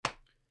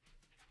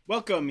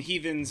Welcome,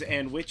 heathens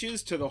and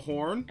witches, to the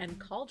Horn and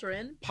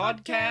Cauldron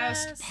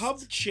podcast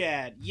pub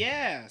chat.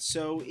 Yeah,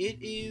 so it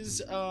is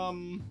This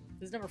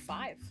is number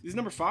 5. This is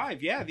number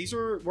 5. Yeah,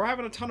 we're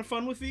having a ton of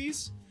fun with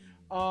these.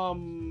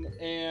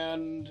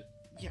 And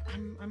yeah,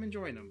 I'm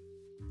enjoying them.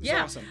 It's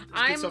awesome.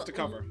 It's good stuff to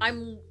cover.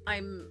 I'm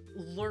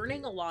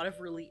learning a lot of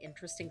really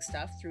interesting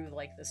stuff through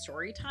like the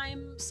story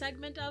time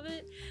segment of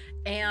it,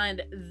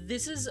 and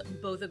this is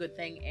both a good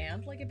thing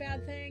and like a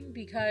bad thing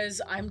because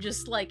I'm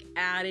just like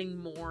adding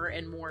more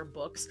and more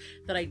books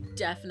that I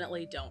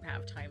definitely don't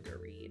have time to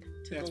read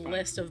to the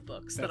list of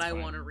books that I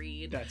want to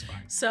read. That's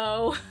fine.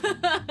 So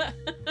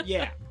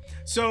yeah.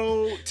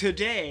 So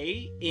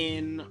today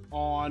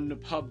on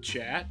Pub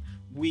Chat,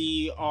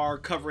 we are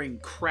covering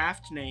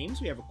craft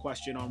names. We have a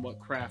question on what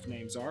craft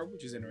names are,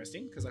 which is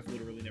interesting because I've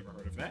literally never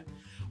heard of that.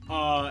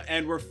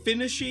 And we're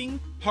finishing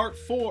part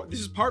 4. This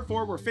is part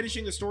 4. We're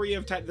finishing the story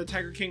of the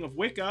Tiger King of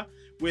Wicca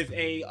with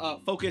a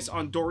focus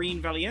on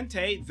Doreen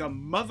Valiente, the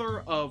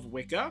mother of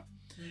Wicca,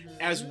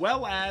 as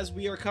well as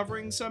we are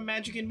covering some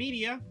magic and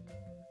media.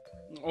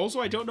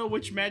 Also, I don't know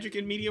which magic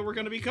and media we're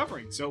going to be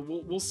covering, so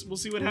we'll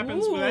see what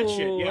happens with that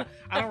shit. Yeah,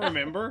 I don't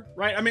remember,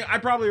 right? I mean, I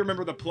probably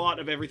remember the plot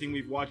of everything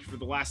we've watched for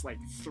the last,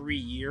 3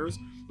 years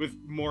with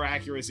more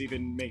accuracy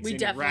than makes any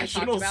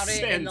rational sense. We definitely talked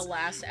about it in the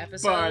last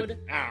episode.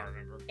 But I don't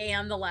remember.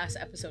 And the last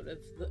episode of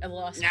the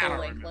last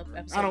full-length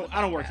episode.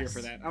 I don't work here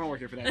for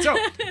that. So,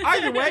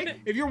 either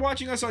way, if you're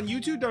watching us on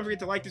YouTube, don't forget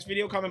to like this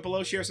video, comment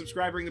below, share,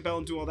 subscribe, ring the bell,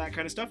 and do all that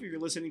kind of stuff. If you're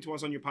listening to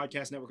us on your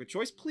podcast network of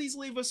choice, please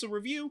leave us a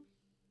review.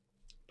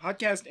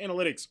 Podcast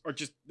analytics are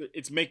just,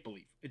 it's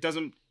make-believe. It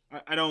doesn't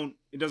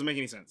make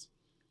any sense.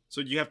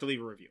 So you have to leave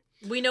a review.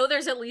 We know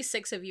there's at least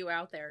 6 of you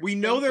out there.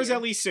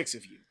 At least 6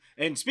 of you.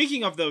 And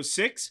speaking of those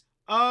 6,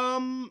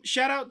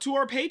 shout out to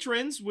our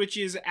patrons, which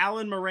is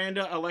Alan,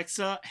 Miranda,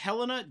 Alexa,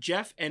 Helena,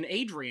 Jeff, and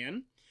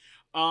Adrian.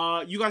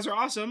 You guys are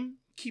awesome.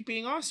 Keep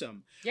being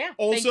awesome. Yeah.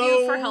 Also, thank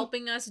you for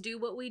helping us do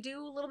what we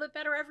do a little bit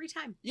better every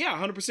time.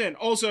 Yeah, 100%.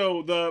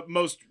 Also, the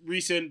most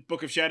recent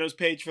Book of Shadows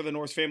page for the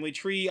Norse family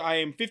tree. I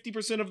am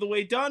 50% of the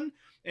way done,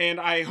 and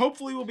I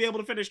hopefully will be able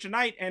to finish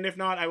tonight, and if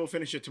not, I will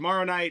finish it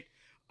tomorrow night.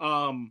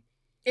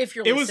 If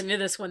you're listening to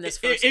this when this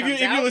first comes out.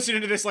 If you're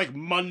listening to this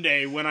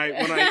Monday when I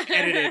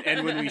edit it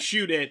and when we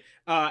shoot it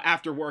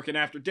after work and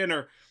after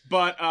dinner.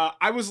 But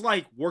I was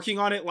working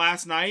on it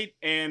last night,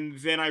 and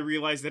then I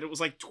realized that it was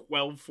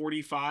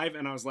 12:45,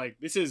 and I was like,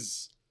 this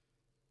is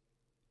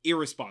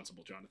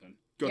irresponsible, Jonathan.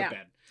 Go to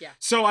bed. Yeah.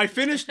 So I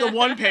finished the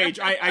one page.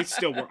 I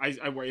still work. I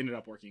ended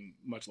up working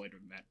much later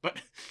than that,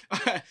 but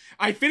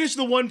I finished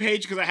the one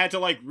page because I had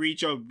to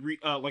reach a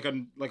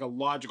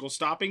logical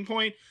stopping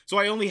point. So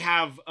I only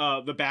have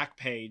the back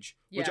page,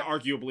 which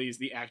arguably is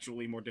the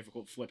actually more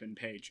difficult flipping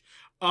page.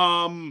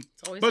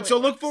 But so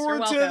look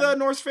forward to the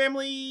Norse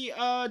family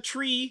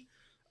tree.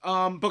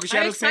 Book of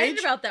Shadows page. I'm excited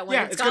about that one.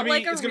 Yeah, it's got a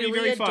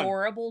really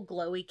adorable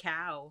glowy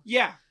cow.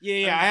 Yeah.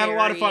 I had a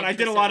lot of fun. I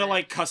did a lot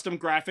of custom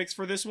graphics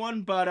for this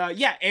one, but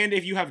and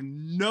if you have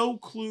no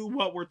clue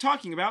what we're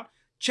talking about,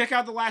 check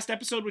out the last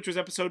episode, which was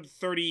episode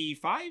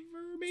 35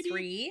 or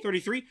maybe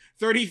 33.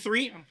 I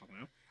don't fucking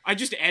know. I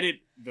just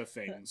edit the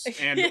things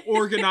and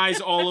organize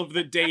all of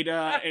the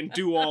data and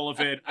do all of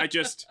it. I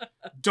just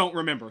don't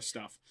remember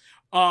stuff.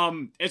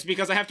 It's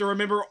because I have to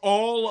remember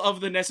all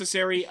of the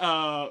necessary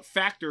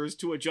factors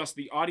to adjust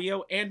the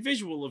audio and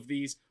visual of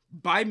these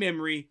by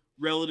memory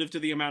relative to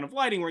the amount of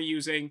lighting we're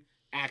using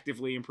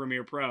actively in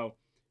Premiere Pro,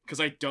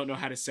 because I don't know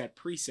how to set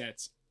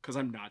presets because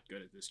I'm not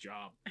good at this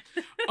job.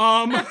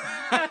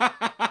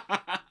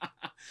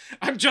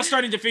 I'm just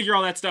starting to figure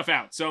all that stuff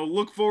out, so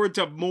look forward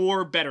to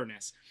more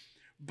betterness.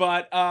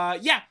 But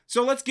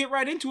so let's get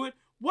right into it.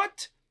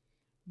 What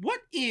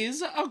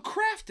is a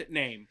craft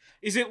name?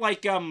 Is it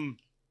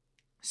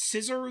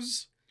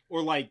scissors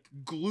or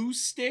glue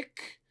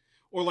stick,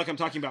 or I'm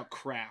talking about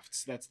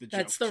crafts? That's the joke.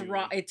 That's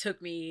the it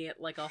took me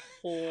a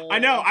whole. I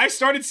know. I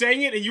started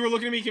saying it and you were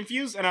looking at me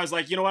confused, and I was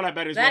like, you know what? I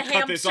better as well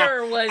cut this off.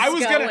 I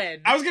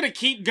was gonna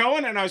keep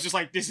going, and I was just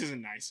like, this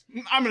isn't nice.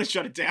 I'm gonna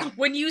shut it down.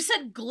 When you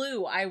said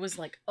glue, I was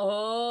like,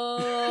 oh,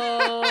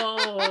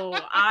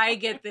 I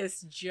get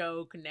this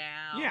joke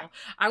now. Yeah.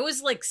 I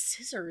was like,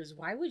 scissors.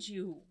 Why would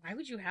you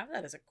have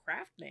that as a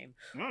craft name?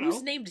 I don't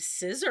Who's know. named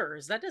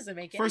Scissors? That doesn't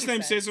make any sense. First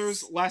name sense.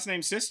 Scissors, last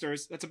name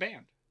Sisters. That's a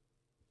band.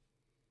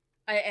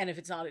 And if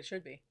it's not, it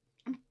should be.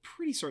 I'm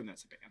pretty certain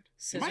that's a band.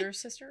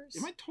 Sisters?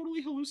 Am I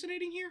totally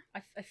hallucinating here?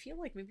 I feel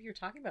like maybe you're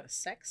talking about a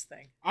sex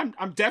thing.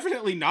 I'm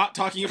definitely not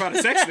talking about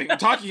a sex thing. I'm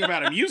talking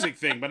about a music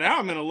thing, but now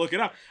I'm going to look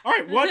it up. All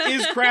right, what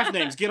is craft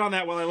names? Get on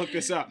that while I look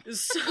this up.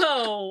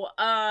 So,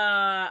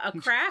 a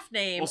craft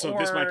name also,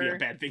 this might be a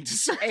bad thing to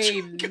search.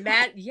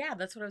 Yeah,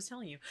 that's what I was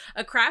telling you.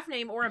 A craft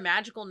name or a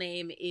magical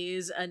name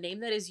is a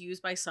name that is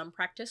used by some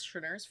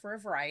practitioners for a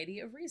variety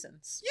of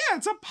reasons. Yeah,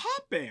 it's a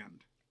pop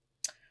band.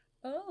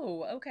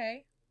 Oh,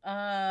 okay.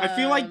 I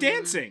feel like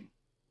dancing.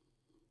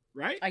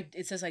 Right?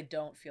 It says I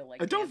don't feel like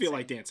dancing. I don't feel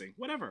like dancing.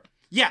 Whatever.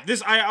 Yeah,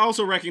 I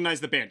also recognize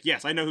the band.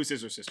 Yes, I know who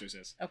Scissor Sisters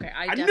is. Okay,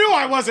 I knew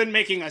I wasn't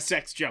making a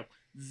sex joke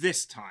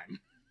this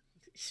time.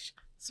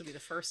 This will be the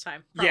first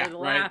time. Probably the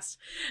last.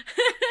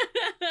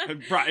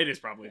 It is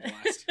probably the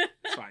last.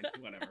 It's fine.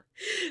 Whatever.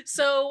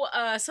 So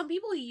some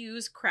people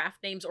use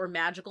craft names or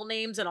magical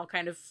names, and I'll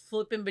kind of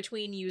flip in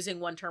between using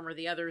one term or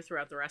the other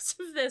throughout the rest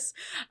of this.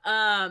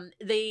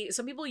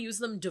 Some people use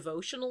them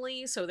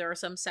devotionally. So there are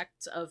some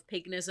sects of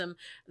paganism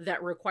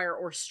that require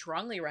or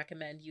strongly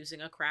recommend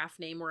using a craft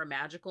name or a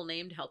magical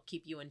name to help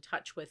keep you in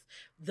touch with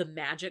the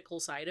magical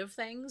side of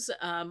things,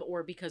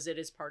 or because it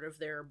is part of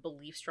their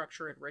belief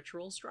structure and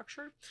ritual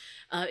structure.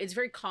 It's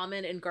very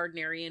common in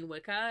Gardnerian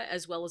Wicca,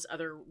 as well as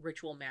other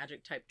ritual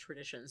magic type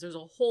traditions. There's a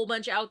whole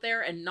bunch out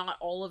there, and not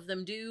all of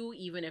them do,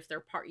 even if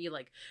they're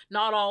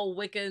not all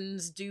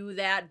Wiccans do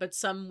that, but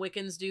some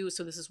Wiccans do.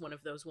 So this is one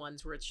of those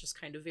ones where it's just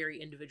kind of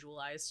very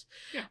individualized.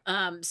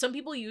 Yeah. Some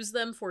people use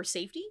them for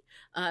safety.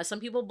 Some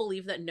people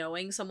believe that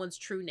knowing someone's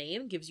true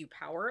name gives you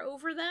power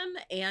over them,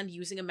 and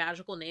using a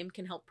magical name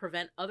can help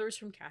prevent others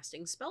from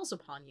casting spells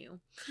upon you.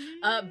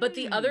 But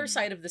the other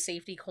side of the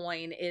safety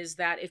coin is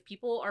that if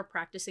people are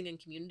practicing in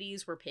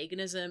communities where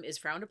paganism is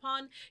frowned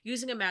upon,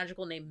 using a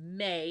magical name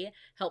may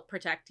help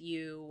protect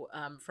you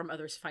from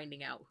others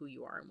finding out who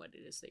you are and what it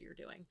is that you're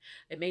doing.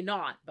 It may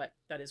not, but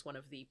that is one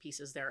of the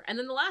pieces there. And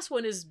then the last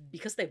one is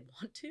because they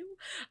want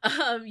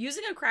to.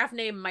 Using a craft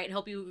name might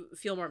help you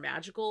feel more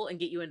magical and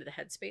get you into the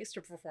headspace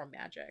to perform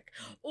magic.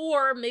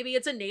 Or maybe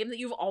it's a name that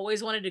you've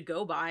always wanted to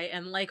go by,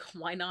 and like,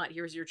 why not?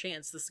 Here's your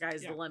chance. The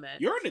sky's the limit.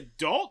 You're an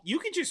adult. You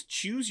can just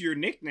choose your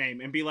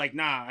nickname and be like,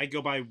 nah, I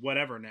go by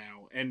whatever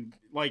now. And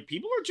like,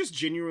 people are just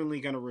genuinely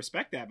going to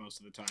respect that most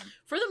of the time.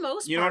 For the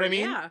most part, you know what I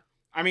mean? Yeah.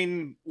 I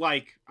mean,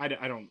 like, I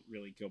don't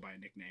really go by a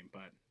nickname,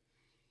 but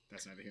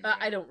that's neither here nor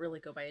there. I don't really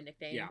go by a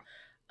nickname.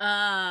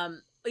 Yeah.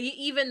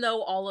 Even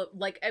though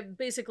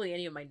basically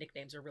any of my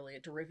nicknames are really a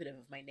derivative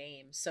of my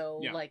name.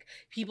 So like,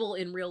 people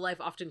in real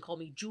life often call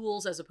me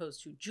Jules as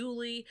opposed to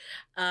Julie.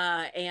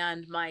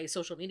 And my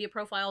social media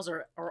profiles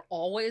are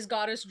always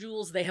Goddess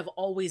Jules. They have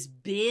always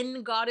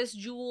been Goddess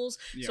Jules.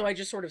 Yeah. So I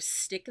just sort of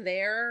stick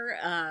there.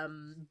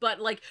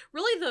 But like,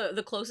 really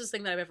the closest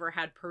thing that I've ever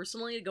had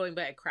personally to going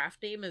by a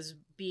craft name is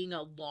being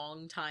a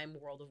long-time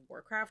World of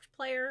Warcraft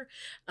player.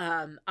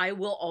 I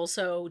will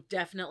also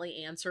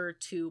definitely answer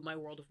to my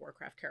World of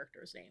Warcraft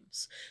characters'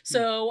 names.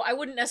 So I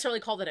wouldn't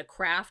necessarily call that a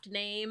craft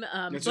name,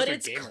 but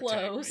it's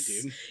close.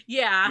 Tag,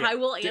 yeah, I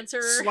will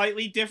answer.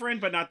 Slightly different,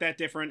 but not that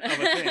different of a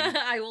thing.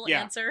 I will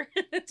answer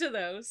to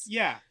those.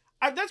 Yeah,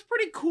 that's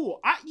pretty cool.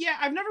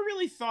 I've never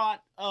really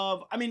thought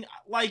of. I mean,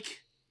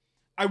 like,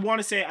 I want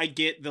to say I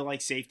get the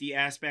like safety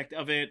aspect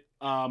of it,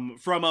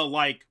 from a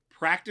like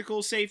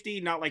practical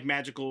safety, not like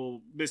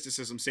magical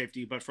mysticism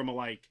safety, but from a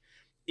like,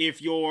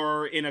 if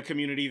you're in a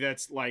community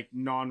that's like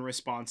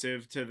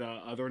non-responsive to the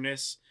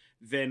otherness,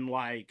 then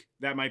like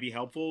that might be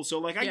helpful. So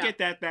like I get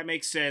that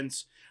makes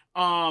sense.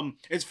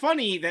 It's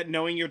funny that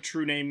knowing your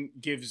true name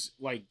gives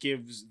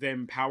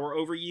them power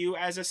over you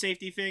as a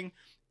safety thing.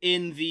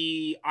 In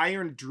the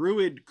Iron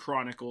Druid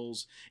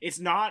Chronicles, it's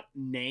not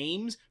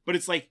names, but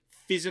it's like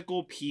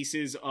physical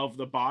pieces of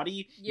the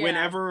body.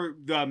 Whenever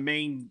the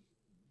main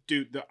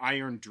dude, the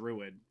Iron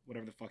Druid,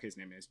 whatever the fuck his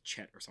name is,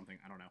 Chet or something,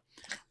 I don't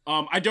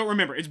know. I don't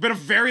remember. It's been a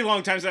very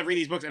long time since I've read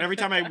these books, and every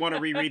time I want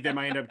to reread them,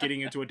 I end up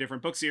getting into a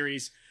different book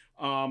series.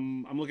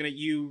 I'm looking at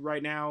you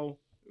right now,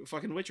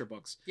 fucking Witcher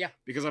books. Yeah.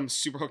 Because I'm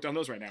super hooked on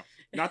those right now.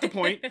 Not the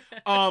point.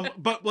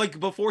 But like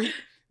before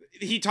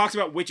he talks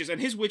about witches, and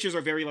his witches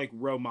are very like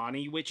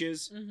Romani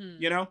witches,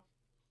 you know?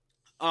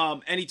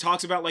 And he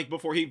talks about like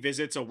before he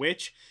visits a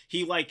witch,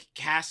 he like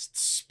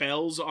casts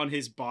spells on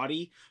his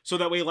body so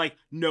that way like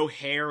no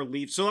hair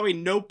leaves, so that way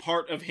no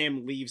part of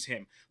him leaves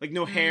him, like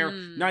no hair,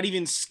 not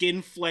even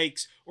skin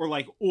flakes or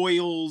like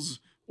oils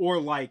or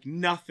like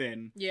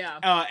nothing. Yeah.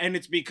 And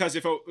it's because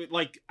if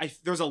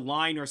there's a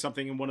line or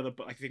something in one of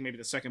the, I think maybe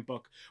the second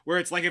book, where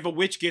it's like if a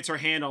witch gets her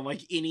hand on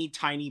like any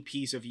tiny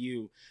piece of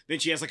you, then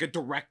she has like a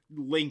direct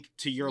link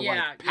to your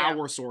like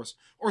power source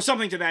or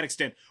something to that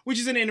extent, which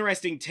is an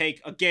interesting take.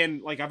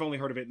 Again, like I've only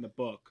heard of it in the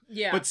book,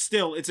 but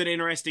still it's an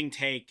interesting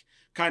take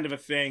kind of a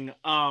thing.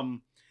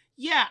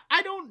 Yeah,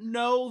 I don't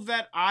know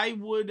that I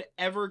would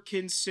ever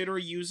consider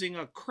using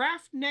a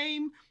craft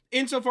name.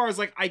 Insofar as,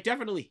 like, I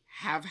definitely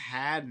have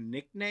had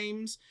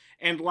nicknames,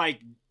 and, like,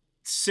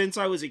 since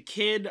I was a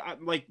kid,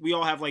 like, we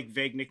all have, like,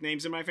 vague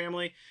nicknames in my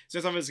family.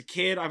 Since I was a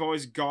kid,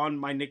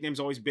 my nickname's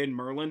always been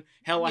Merlin.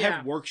 Hell, I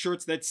have work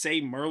shirts that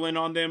say Merlin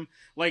on them.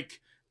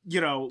 Like,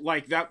 you know,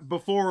 like, that,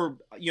 before,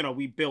 you know,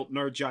 we built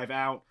Nerd Jive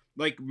out,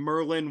 like,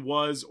 Merlin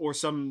was, or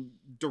some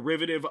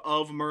derivative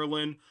of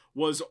Merlin,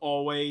 was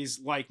always,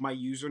 like, my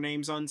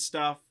usernames on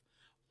stuff.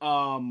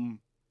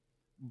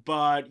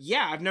 But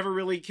yeah, I've never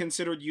really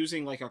considered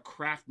using like a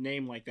craft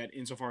name like that,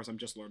 insofar as I'm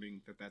just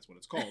learning that that's what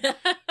it's called.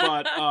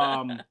 But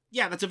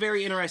yeah, that's a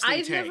very interesting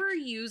take. I've never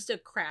used a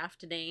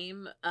craft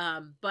name,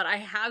 but I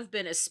have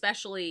been,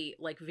 especially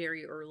like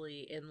very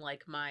early in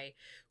like my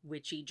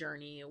witchy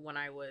journey when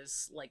I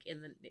was like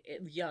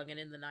young and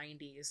in the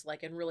 90s,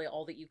 like, and really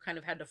all that you kind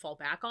of had to fall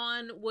back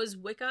on was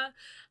Wicca.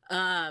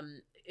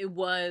 It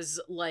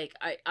was like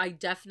I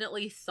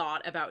definitely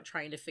thought about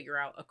trying to figure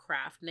out a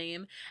craft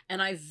name,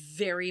 and I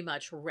very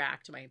much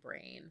racked my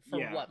brain for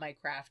Yeah. what my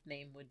craft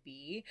name would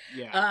be.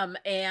 Yeah.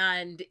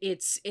 And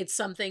it's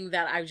something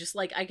that I just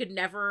like, I could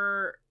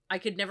never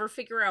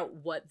figure out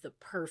what the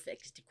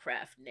perfect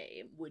craft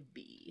name would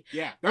be.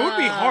 Yeah, that would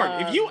be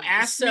hard. If you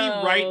asked me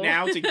right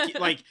now to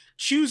like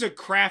choose a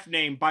craft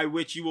name by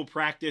which you will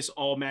practice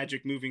all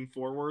magic moving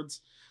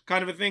forwards,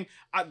 kind of a thing,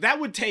 that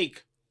would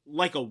take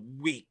like a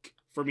week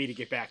for me to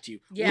get back to you.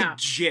 Yeah.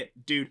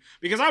 Legit, dude.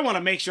 Because I want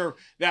to make sure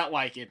that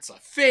like it's a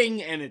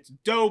thing and it's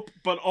dope,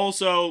 but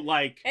also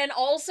like, and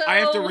also I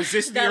have to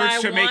resist the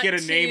urge to make it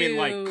a name in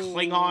like to...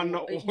 Klingon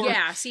or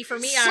yeah. See, for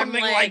me,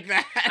 something I'm like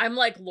that. I'm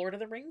like Lord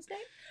of the Rings name.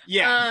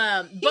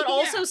 Yeah. But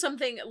also Yeah.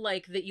 something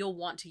like that you'll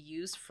want to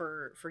use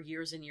for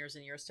years and years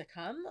and years to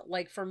come.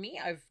 Like for me,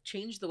 I've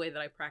changed the way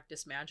that I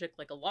practice magic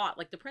like a lot.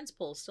 Like the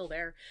principle is still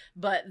there,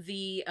 but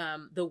the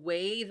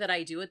way that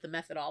I do it, the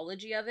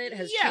methodology of it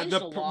has changed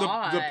a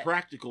lot. The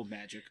practical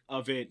magic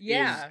of it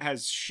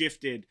has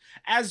shifted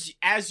as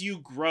you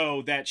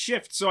grow. That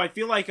shift. So I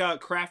feel like a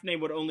craft name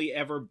would only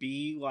ever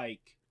be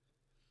like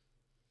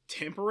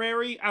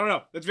temporary. I don't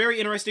know. That's very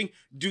interesting.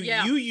 Do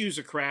you use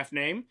a craft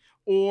name?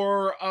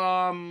 Or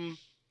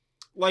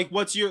like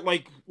what's your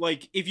like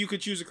if you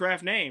could choose a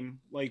craft name,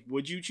 like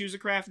would you choose a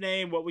craft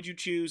name? What would you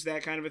choose?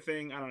 That kind of a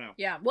thing. I don't know.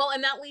 Yeah. Well,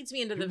 and that leads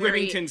me into the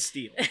Remington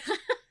Steele.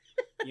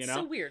 You know?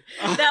 So weird.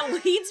 That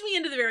leads me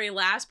into the very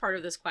last part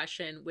of this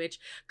question, which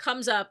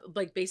comes up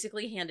like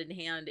basically hand in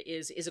hand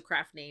is a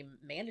craft name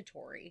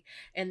mandatory?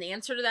 And the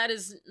answer to that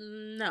is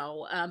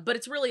no. But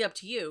it's really up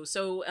to you.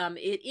 So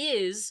it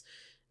is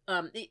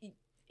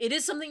it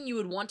is something you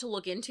would want to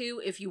look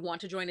into if you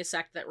want to join a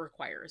sect that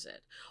requires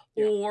it.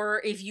 Yeah.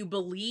 Or if you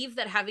believe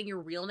that having your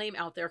real name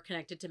out there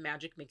connected to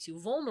magic makes you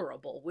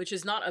vulnerable, which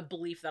is not a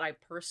belief that I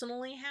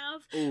personally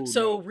have. Ooh,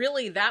 so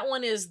really that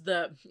one is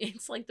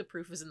it's like the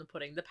proof is in the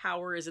pudding. The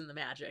power is in the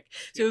magic.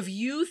 So if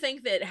you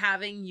think that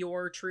having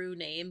your true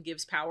name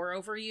gives power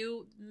over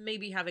you,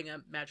 maybe having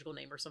a magical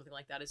name or something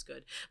like that is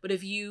good. But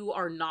if you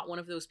are not one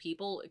of those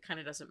people, it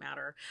kind of doesn't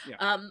matter.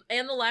 Yeah.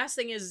 And the last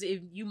thing is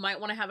if you might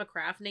want to have a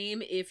craft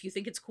name if you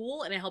think it's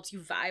cool and it helps you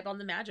vibe on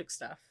the magic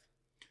stuff.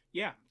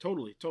 Yeah,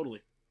 totally.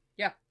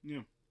 Yeah.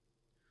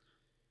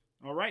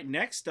 All right.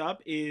 Next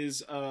up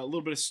is a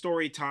little bit of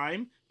story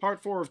time.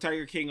 Part 4 of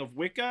Tiger King of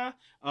Wicca.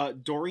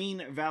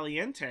 Doreen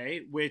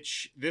Valiente,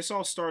 which this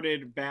all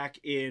started back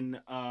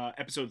in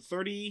episode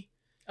 30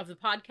 of the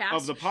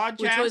podcast.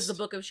 Which was the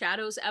Book of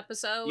Shadows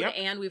episode. Yep.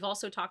 And we've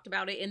also talked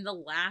about it in the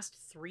last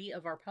 3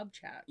 of our pub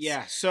chats.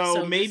 Yeah.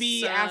 So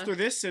maybe after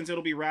this, since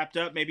it'll be wrapped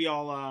up, maybe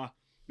I'll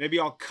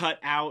cut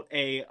out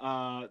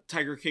a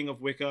Tiger King of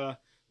Wicca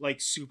like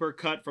super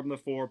cut from the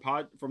 4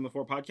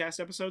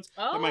 podcast episodes.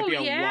 Oh, that might be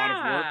a lot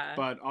of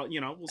work, but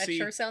we'll see.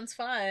 That sure sounds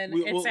fun.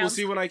 We'll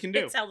see what I can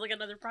do. It sounds like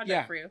another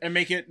project for you. And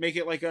make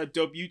it like a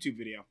dope YouTube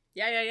video.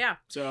 Yeah.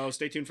 So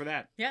stay tuned for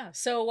that. Yeah.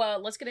 So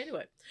let's get into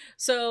it.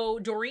 So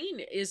Doreen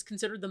is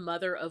considered the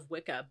mother of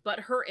Wicca,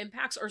 but her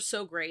impacts are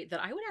so great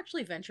that I would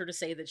actually venture to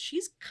say that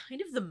she's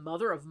kind of the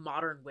mother of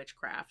modern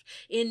witchcraft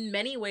in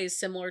many ways,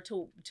 similar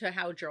to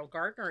how Gerald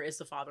Gardner is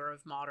the father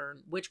of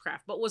modern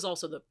witchcraft, but was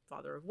also the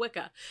father of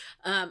Wicca.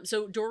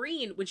 So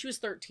Doreen, when she was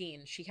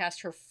 13, she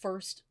cast her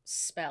first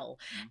spell,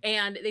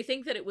 and they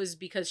think that it was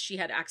because she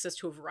had access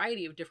to a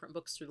variety of different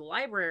books through the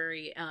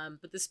library,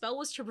 but the spell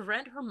was to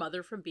prevent her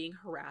mother from being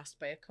harassed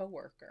by a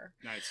coworker.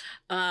 Nice.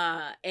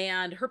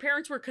 And her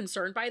parents were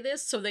concerned by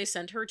this, so they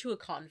sent her to a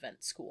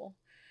convent school,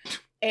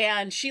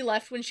 and she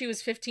left when she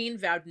was 15,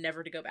 vowed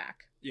never to go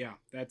back. Yeah,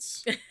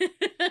 that's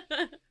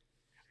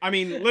I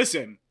mean,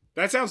 listen,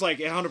 that sounds like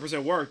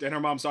 100% worked, and her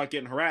mom started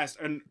getting harassed,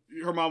 and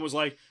her mom was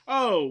like,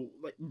 oh,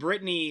 like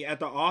Brittany at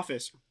the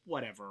office,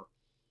 whatever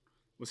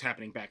was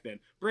happening back then.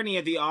 Brittany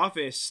at the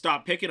office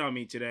stopped picking on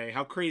me today.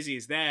 How crazy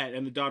is that?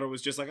 And the daughter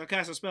was just like, I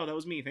cast a spell. That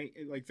was me.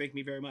 Thank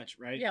me very much,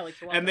 right? Yeah, like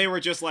and they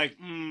were just like,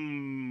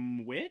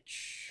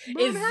 witch?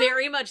 It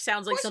very much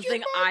sounds like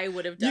something I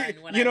would have done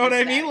when I was You know what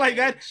I mean? Like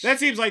age. that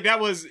seems like that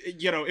was,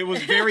 it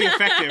was very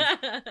effective.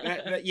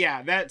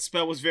 That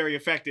spell was very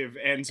effective.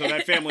 And so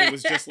that family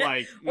was just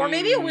like, or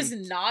maybe it was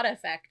not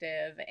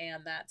effective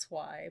and that's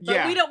why.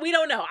 But we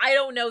don't know. I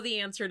don't know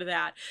the answer to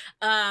that.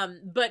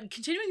 But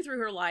continuing through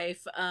her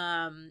life,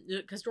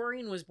 because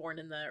Doreen was born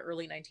in the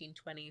early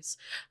 1920s.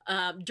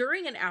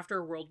 During and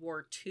after World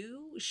War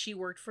II, she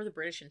worked for the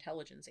British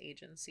Intelligence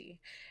Agency.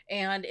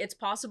 And it's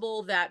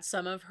possible that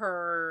some of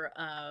her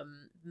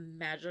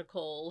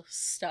magical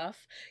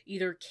stuff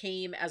either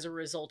came as a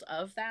result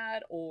of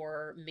that,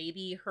 or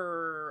maybe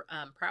her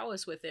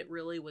prowess with it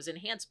really was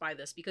enhanced by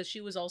this, because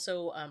she was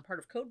also part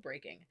of code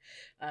breaking.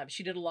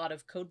 She did a lot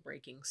of code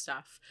breaking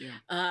stuff.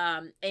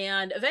 Yeah.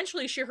 And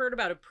eventually she heard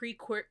about a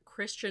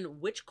pre-Christian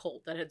witch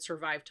cult that had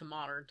survived to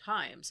modern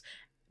times.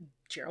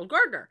 Gerald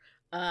Gardner,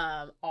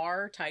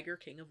 our Tiger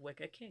King of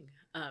Wicca King.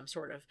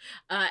 sort of.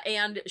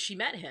 And she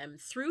met him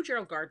through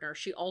Gerald Gardner.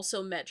 She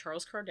also met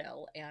Charles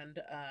Cardell and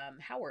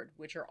Howard,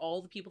 which are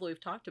all the people that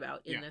we've talked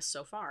about in this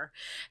so far.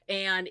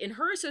 And in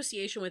her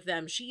association with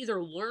them, she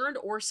either learned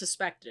or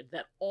suspected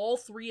that all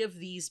three of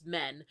these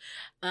men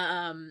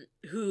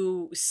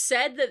who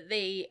said that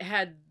they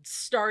had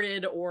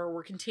started or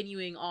were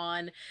continuing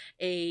on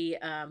a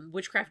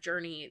witchcraft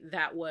journey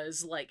that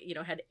was like, you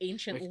know, had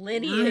ancient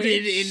lineage.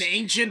 Rooted in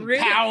ancient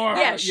power.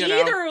 Yeah, she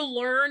either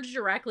learned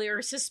directly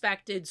or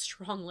suspected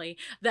strongly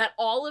that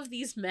all of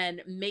these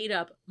men made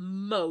up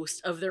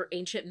most of their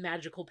ancient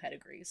magical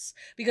pedigrees.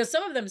 Because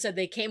some of them said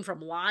they came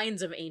from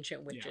lines of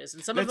ancient witches.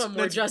 And some of them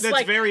were just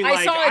like,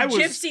 I saw a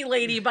gypsy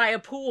lady by a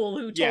pool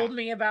who told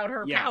me about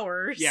her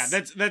powers. Yeah,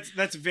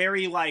 that's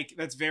very like,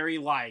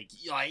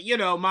 you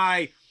know,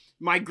 my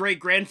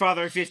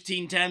great-grandfather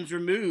 15 times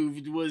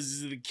removed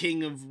was the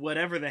king of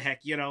whatever the heck,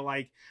 you know,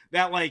 like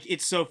that, like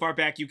it's so far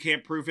back you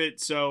can't prove it,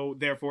 so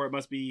therefore it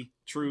must be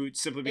true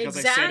simply because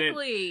I said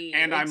it.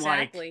 And I'm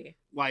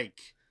like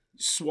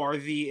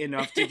swarthy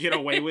enough to get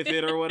away with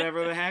it or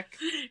whatever the heck.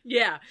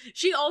 Yeah.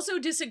 She also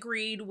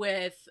disagreed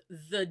with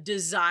the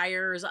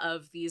desires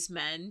of these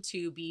men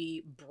to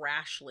be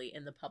brashly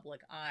in the public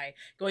eye.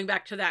 Going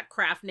back to that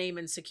craft name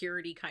and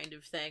security kind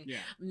of thing.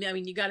 Yeah. I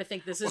mean, you got to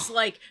think this is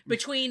like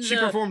between she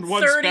the performed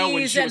one 30s spell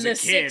when she and was the a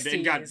kid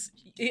 60s.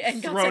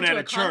 and got thrown out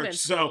of church.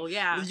 So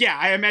yeah,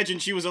 I imagine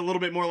she was a little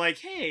bit more like,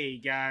 hey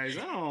guys,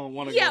 I don't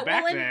want to go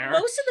back there.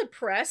 Most of the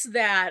press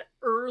that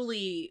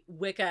early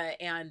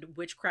Wicca and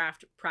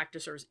witchcraft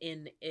practiticers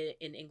in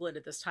England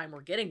at this time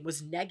were getting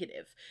was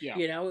negative. Yeah.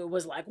 You know, it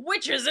was like,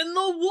 witches in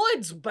the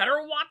woods, better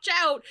watch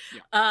out.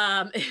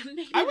 Yeah.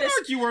 Maybe I would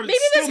argue we're maybe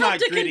still this not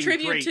helped to getting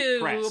contribute to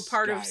press,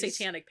 part guys. of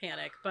Satanic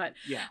Panic, but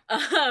yeah.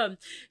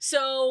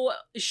 So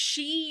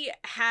she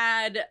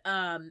had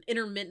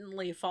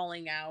intermittently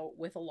falling out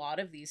with a lot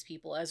of these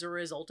people as a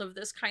result of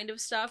this kind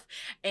of stuff,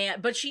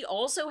 but she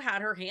also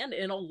had her hand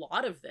in a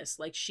lot of this.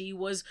 Like, she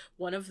was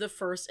one of the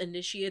first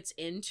initiates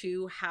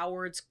into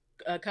Howard's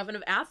Coven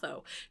of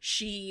Atho.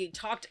 She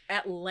talked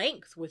at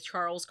length with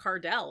Charles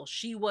Cardell.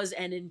 She was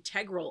an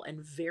integral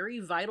and very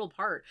vital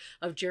part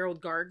of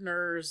Gerald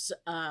Gardner's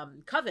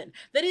coven.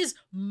 That is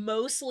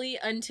mostly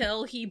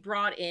until he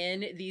brought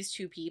in these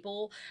two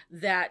people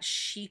that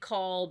she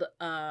called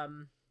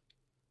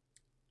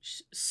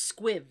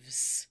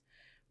squivs,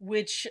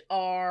 which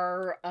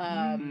are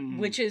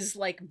which is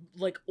like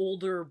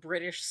older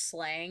British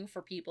slang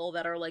for people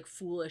that are like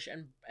foolish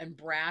and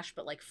brash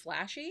but like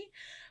flashy.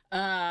 You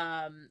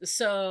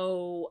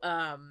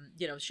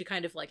know, she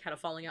kind of like had a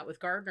falling out with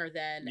Gardner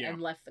then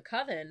and left the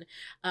coven,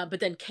 but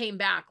then came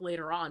back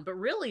later on. But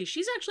really,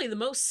 she's actually the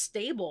most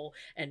stable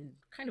and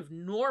kind of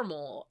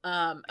normal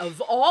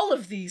of all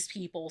of these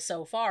people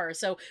so far.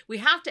 So we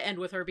have to end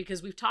with her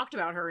because we've talked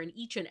about her in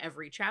each and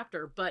every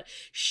chapter, but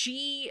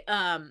she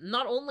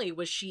not only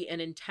was she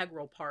an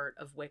integral part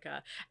of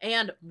Wicca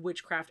and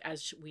witchcraft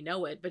as we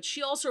know it, but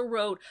she also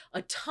wrote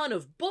a ton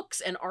of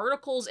books and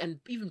articles and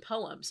even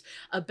poems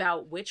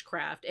about witchcraft.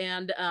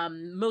 And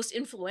most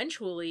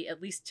influentially,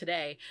 at least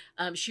today,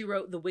 she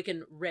wrote the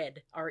Wiccan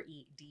Rede,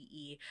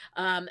 R-E-D-E.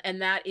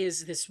 And that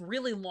is this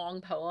really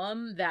long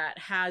poem that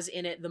has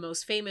in it the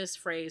most famous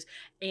phrase,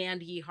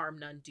 "And ye harm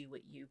none, do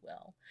what you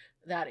will."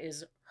 That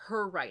is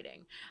her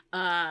writing.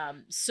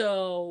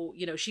 So,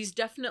 you know, she's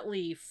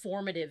definitely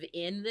formative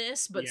in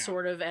this, but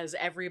sort of as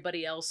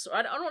everybody else,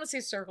 I don't want to say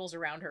circles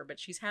around her, but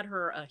she's had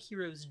her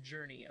hero's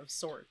journey of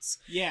sorts.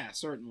 Yeah,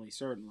 certainly.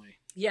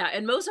 Yeah,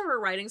 and most of her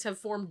writings have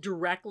formed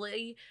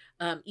directly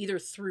either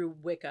through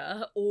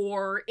Wicca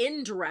or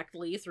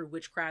indirectly through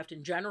witchcraft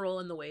in general,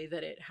 in the way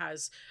that it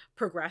has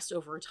progressed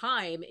over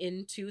time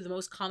into the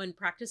most common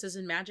practices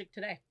in magic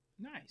today.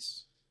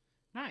 Nice,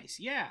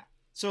 yeah.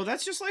 So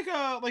that's just like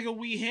a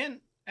wee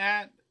hint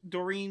at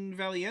Doreen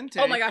Valiente.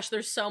 Oh my gosh,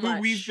 there's so much.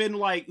 Who we've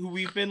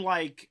been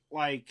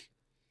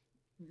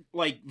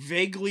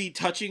vaguely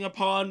touching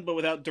upon, but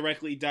without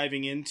directly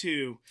diving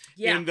into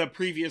in the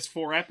previous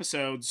 4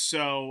 episodes.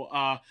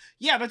 So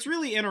that's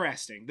really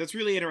interesting.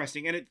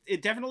 And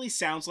it definitely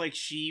sounds like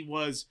she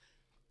was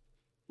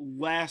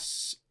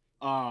less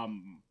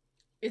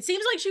it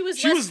seems like she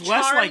was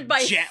less like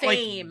by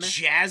fame. Like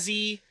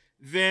jazzy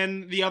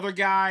than the other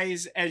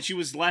guys, and she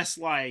was less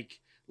like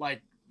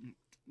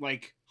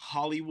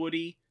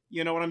Hollywoody.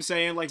 You know what I'm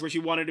saying? Like, where she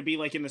wanted to be,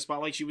 like, in the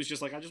spotlight. She was just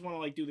like, I just want to,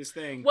 like, do this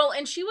thing. Well,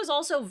 and she was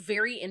also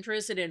very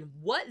interested in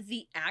what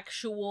the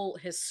actual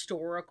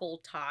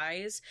historical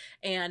ties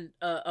and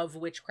of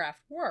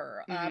witchcraft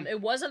were. It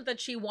wasn't that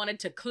she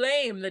wanted to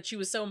claim that she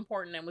was so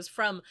important and was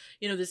from,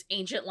 you know, this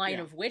ancient line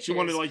of witches. She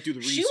wanted to, like, do the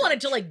research. She wanted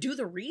to, like, do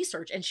the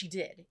research, and she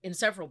did, in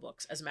several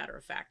books, as a matter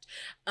of fact.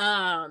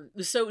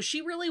 So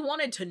she really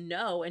wanted to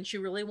know, and she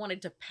really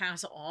wanted to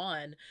pass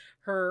on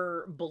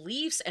her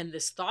beliefs and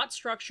this thought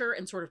structure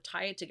and sort of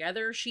tie it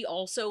together. She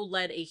also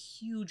led a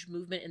huge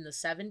movement in the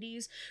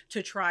 70s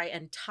to try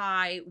and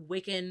tie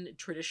Wiccan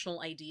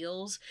traditional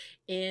ideals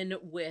in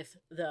with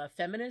the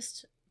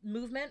feminist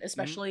movement,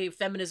 especially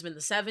feminism in the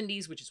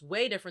 70s, which is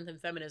way different than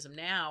feminism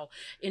now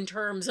in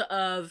terms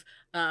of,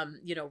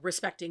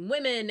 respecting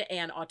women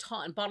and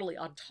bodily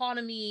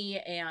autonomy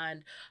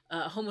and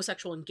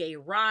homosexual and gay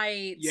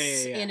rights,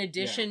 in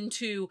addition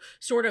to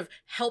sort of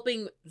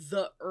helping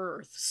the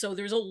earth. So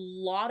there's a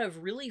lot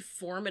of really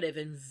formative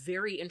and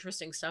very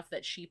interesting stuff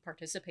that she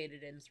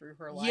participated in through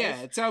her life.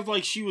 Yeah, it sounds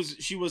like she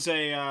was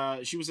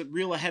a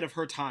real ahead of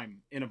her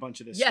time in a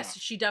bunch of this stuff. Yes,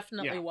 she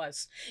definitely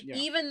was. Yeah.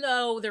 Even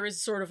though there is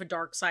sort of a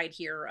dark side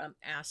here,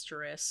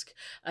 asterisk,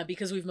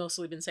 because we've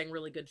mostly been saying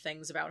really good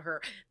things about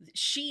her.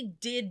 She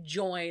did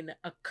join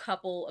a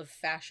couple of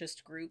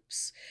fascist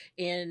groups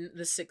in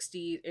the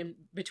 60s, in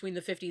between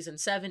the 50s and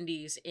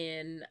 70s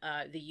in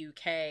the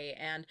UK,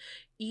 and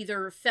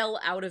either fell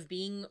out of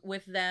being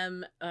with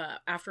them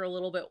after a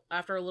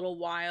little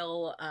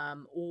while,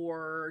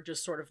 or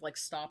just sort of like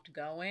stopped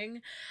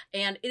going.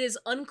 And it is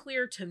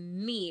unclear to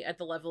me at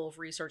the level of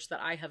research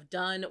that I have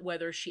done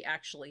whether she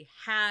actually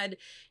had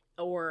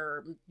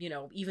or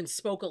even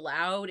spoke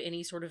aloud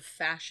any sort of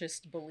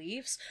fascist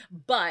beliefs.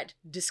 But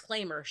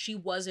disclaimer, she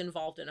was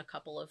involved in a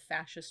couple of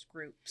fascist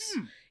groups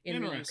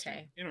in the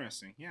UK.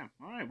 Interesting. Yeah.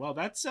 All right. Well,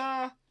 that's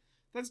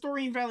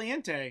Doreen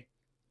Valiente.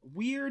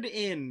 Weird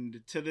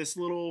end to this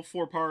little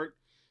 4-part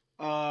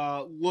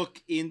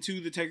look into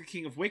the Tiger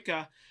King of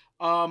Wicca.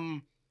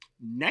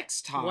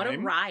 Next time, what a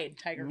ride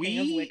Tiger King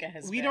of Wicca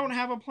has been. We don't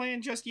have a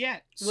plan just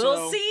yet.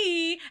 We'll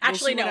see.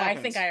 Actually, no, I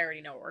think I already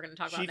know what we're going to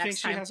talk about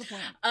next time. She thinks she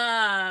has a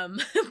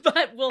plan.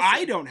 But we'll see.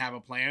 I don't have a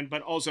plan,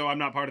 but also I'm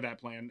not part of that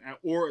plan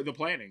or the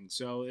planning,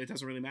 so it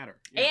doesn't really matter.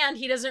 Yeah. And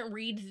he doesn't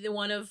read the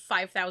one of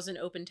 5,000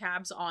 open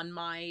tabs on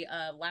my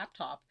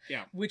laptop,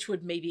 which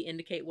would maybe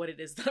indicate what it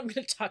is that I'm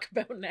going to talk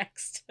about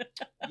next.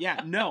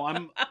 Yeah, no,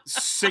 I'm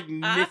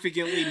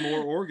significantly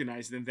more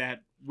organized than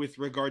that with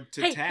regard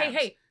to tabs.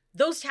 Hey.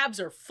 Those tabs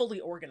are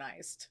fully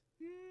organized.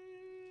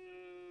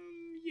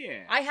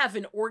 Yeah. I have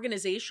an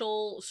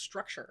organizational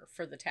structure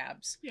for the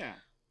tabs. Yeah.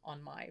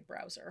 On my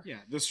browser. Yeah.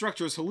 The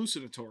structure is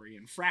hallucinatory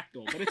and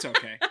fractal, but it's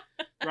okay.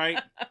 Right?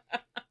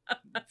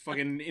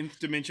 Fucking nth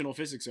dimensional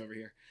physics over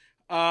here.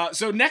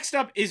 So next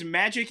up is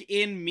magic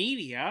in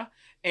media.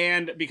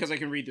 And because I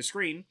can read the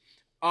screen,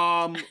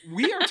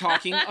 we are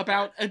talking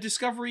about a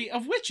discovery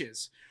of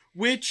witches,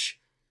 which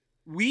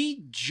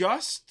we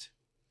just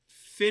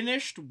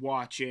finished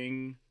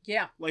watching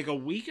like a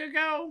week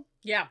ago.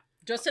 Yeah,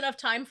 just enough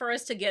time for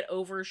us to get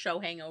over show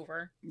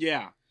hangover.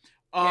 Yeah.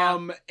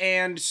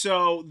 And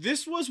so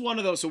this was one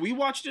of those. So we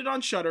watched it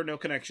on Shudder, no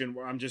connection,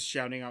 where I'm just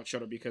shouting out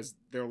Shudder because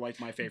they're like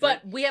my favorite.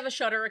 But we have a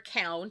Shudder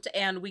account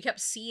and we kept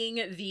seeing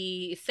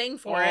the thing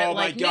for it,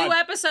 like new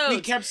episodes.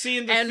 We kept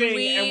seeing the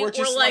thing and we're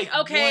just like,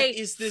 okay, what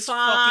is this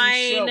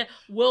fine, fucking show?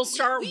 We'll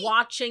start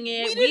watching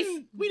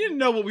it. We didn't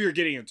know what we were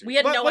getting into. We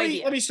had no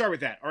idea. Let me start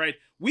with that. All right.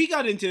 We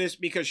got into this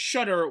because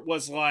Shudder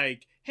was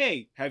like,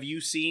 hey, have you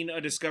seen A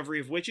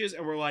Discovery of Witches?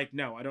 And we're like,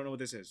 no, I don't know what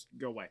this is.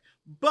 Go away.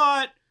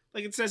 But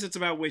like it says it's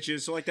about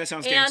witches, so like that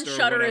sounds gangster. And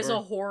Shudder is a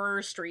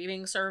horror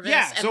streaming service.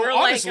 Yeah, and so we're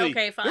honestly, like,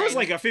 okay, fine. There was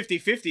like a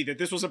 50-50 that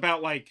this was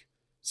about like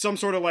some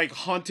sort of like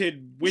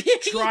haunted witch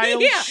trial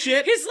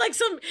shit.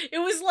 It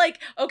was like,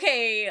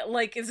 okay,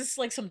 like is this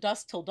like some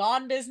dusk till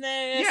dawn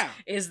business? Yeah.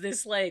 Is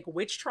this like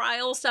witch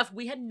trial stuff?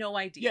 We had no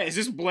idea. Yeah, is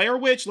this Blair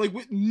Witch? Like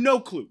no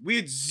clue. We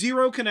had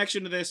zero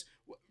connection to this.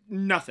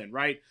 Nothing,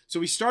 right?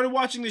 So we started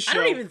watching the show. I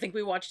don't even think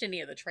we watched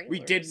any of the trailers. We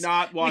did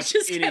not watch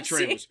any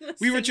trailers.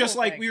 We were just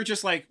like,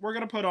 we're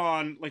gonna put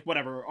on like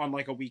whatever on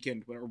like a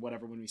weekend or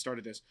whatever when we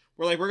started this.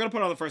 We're like, we're gonna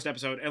put on the first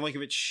episode, and like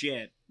if it's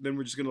shit, then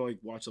we're just gonna like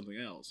watch something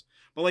else.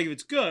 But like if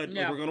it's good,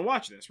 like, we're gonna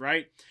watch this,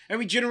 right? And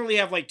we generally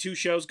have like 2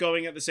 shows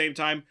going at the same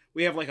time.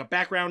 We have like a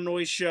background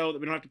noise show that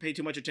we don't have to pay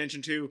too much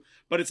attention to,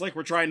 but it's like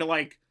we're trying to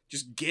like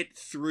just get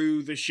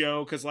through the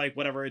show because like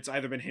whatever, it's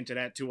either been hinted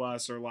at to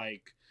us or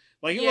like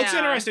it looks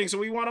interesting, so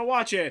we want to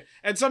watch it.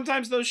 And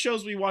sometimes those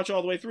shows we watch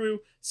all the way through.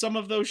 Some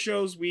of those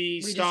shows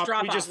we stop.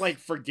 We just like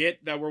forget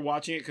that we're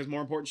watching it because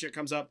more important shit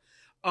comes up.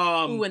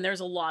 And there's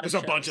a lot of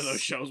There's a bunch of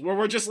those shows where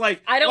we're just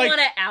like... I don't want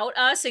to out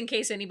us in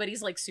case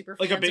anybody's like super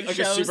fans of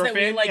shows that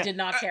we like did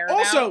not care about.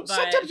 Also,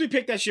 sometimes we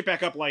pick that shit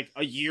back up like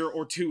a year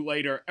or 2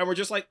 later and we're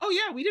just like, oh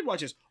yeah, we did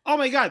watch this. Oh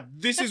my god,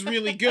 this is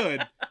really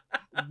good.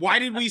 Why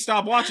did we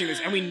stop watching this?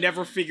 And we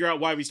never figure out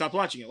why we stopped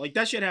watching it. Like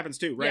that shit happens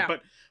too, right?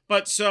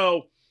 Yeah.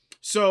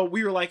 So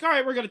we were like, all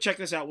right, we're going to check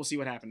this out. We'll see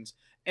what happens.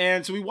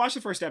 And so we watched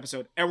the first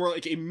episode and we're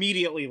like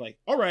immediately like,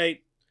 all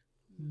right,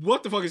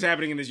 what the fuck is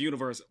happening in this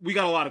universe? We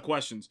got a lot of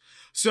questions.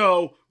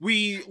 So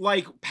we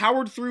like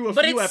powered through a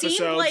few episodes. But it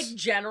seemed like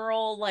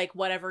general, like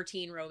whatever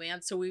teen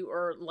romance. So we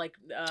were like,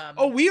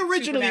 we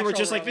originally were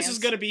just like, this is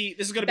going to be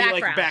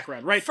like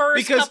background, right?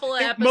 First couple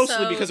episodes.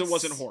 Mostly because it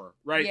wasn't horror,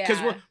 right? Because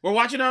we're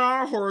watching it on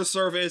our horror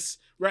service,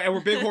 right? And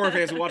we're big horror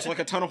fans. We watch like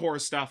a ton of horror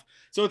stuff.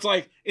 So it's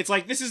like,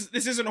 this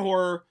isn't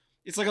horror.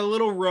 It's like a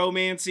little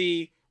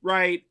romancy,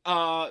 right?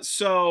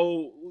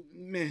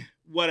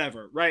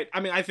 Whatever, right?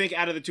 I mean, I think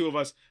out of the 2 of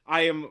us,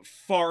 I am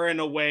far and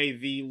away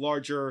the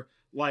larger,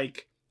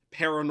 like,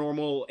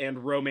 paranormal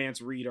and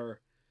romance reader.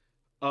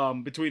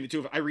 between the two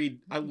of I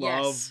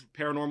love Yes.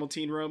 paranormal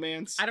teen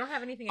romance. I don't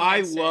have anything I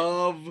against it.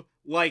 love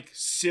like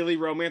silly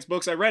romance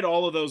books. I read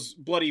all of those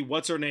bloody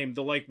what's her name,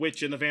 the like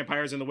witch and the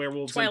vampires and the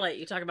werewolves. Twilight,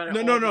 you talk about it No,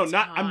 all no, the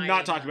not I'm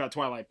not time. talking about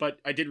Twilight, but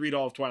I did read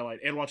all of Twilight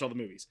and watch all the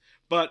movies.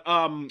 But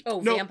no,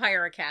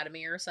 Vampire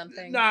Academy or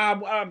something.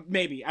 nah,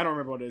 maybe I don't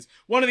remember what it is.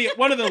 One of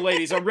the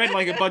ladies. I read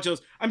like a bunch of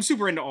those. I'm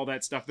super into all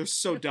that stuff. They're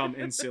so dumb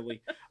and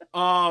silly. But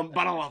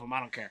I love them. I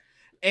don't care.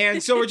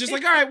 And so we're just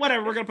like, all right,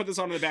 whatever. We're gonna put this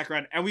on in the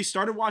background, and we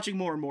started watching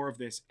more and more of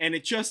this, and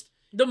it just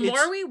The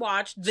more we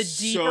watched, the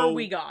deeper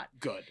we got.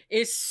 Good.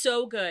 It's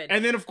so good.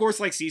 And then, of course,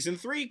 like season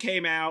 3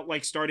 came out,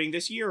 like starting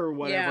this year or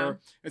whatever. Yeah.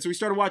 And so we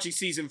started watching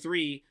season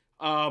 3.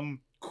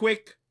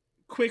 Quick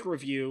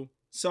review.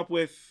 Sup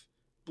with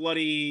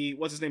bloody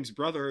what's his name's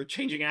brother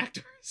changing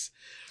actors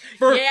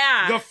for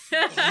the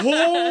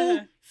whole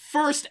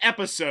first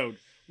episode.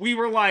 We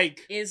were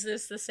like, is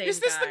this the same? Is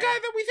this the guy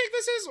that we think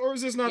this is, or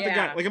is this not the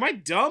guy? Like, am I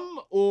dumb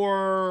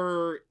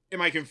or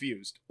am I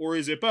confused, or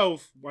is it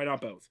both? Why not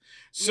both?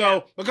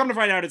 So, but come to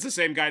find out, it's the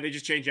same guy. They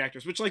just change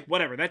actors, which, like,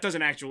 whatever. That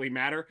doesn't actually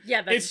matter.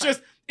 Yeah, that's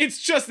it's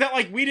just that,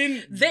 like, we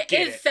didn't. Get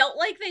it felt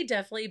like they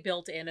definitely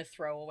built in a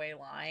throwaway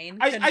line.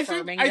 I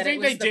think they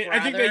did.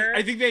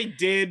 I think they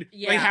did.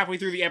 Like halfway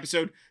through the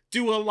episode,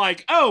 do a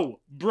like, oh,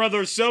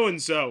 brother so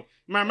and so,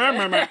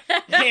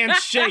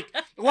 handshake,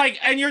 like,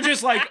 and you're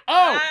just like,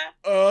 oh,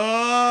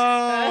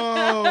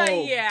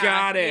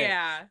 got it.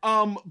 Yeah.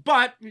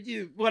 But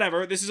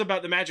whatever. This is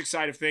about the magic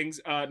side of things,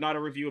 not a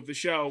review of the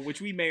show, which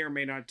we may or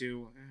may not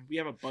do. We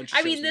have a bunch of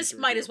shows this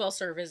might as well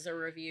serve as a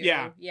review.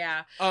 Yeah.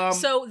 Yeah.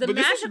 So the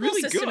magical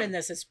really system good. in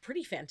this is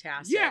pretty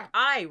fantastic. Yeah.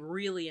 I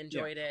really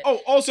enjoyed it. Oh,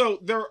 also,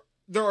 there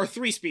are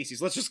 3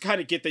 species. Let's just kind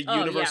of get the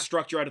universe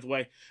structure out of the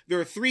way.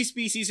 There are 3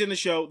 species in the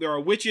show. There are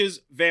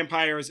witches,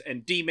 vampires,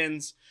 and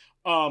demons.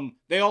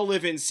 They all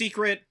live in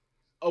secret,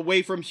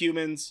 away from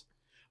humans.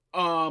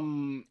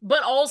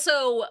 But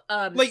also,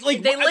 they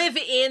live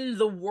in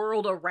the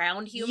world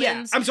around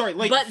humans. Yeah, I'm sorry,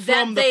 like, but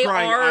from that the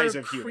prying eyes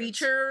of humans.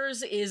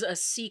 Creatures is a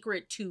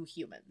secret to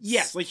humans.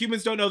 Yes, like,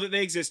 humans don't know that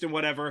they exist and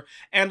whatever.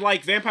 And,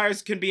 like,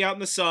 vampires can be out in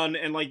the sun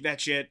and, like, that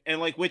shit.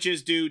 And, like,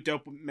 witches do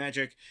dope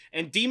magic.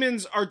 And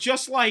demons are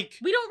just, like...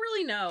 We don't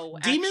really know,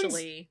 demons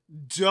actually.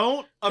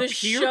 Don't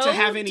appear to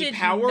have any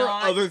power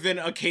not... other than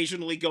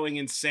occasionally going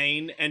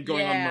insane and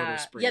going on murder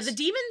sprees. Yeah, the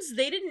demons,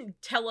 they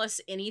didn't tell us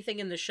anything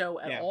in the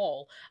show at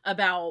all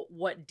about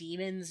what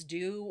demons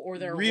do or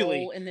their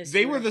role in this They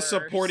universe. were the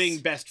supporting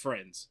best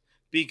friends.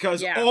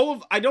 Because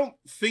I don't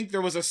think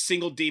there was a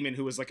single demon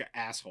who was like an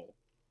asshole.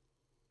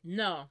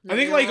 No. I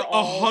think like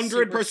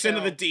 100%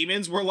 of the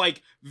demons were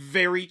like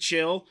very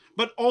chill.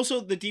 But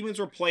also the demons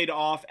were played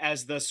off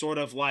as the sort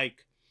of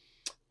like,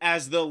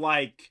 as the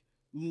like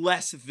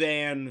less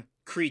than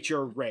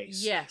creature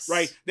race. Yes.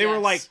 Right? They were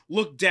like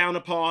looked down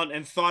upon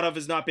and thought of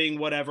as not being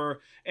whatever.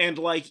 And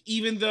like,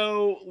 even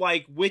though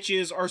like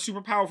witches are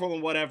super powerful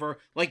and whatever,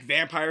 like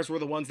vampires were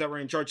the ones that were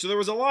in charge. So there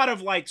was a lot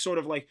of like sort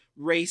of like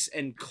race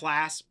and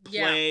class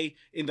play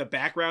in the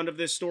background of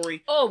this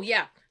story. Oh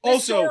yeah.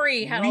 Also,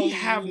 we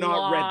have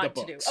not read the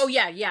books. Oh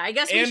yeah. I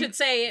guess we should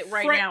say it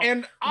right now.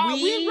 And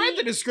we read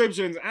the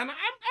descriptions, and I'm not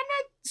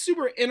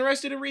super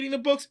interested in reading the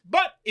books.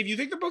 But if you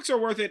think the books are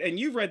worth it, and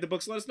you've read the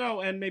books, let us know,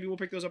 and maybe we'll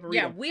pick those up and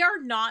read them. Yeah, we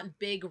are not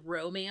big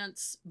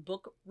romance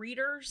book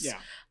readers.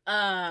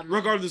 Yeah.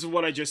 Regardless of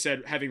what I just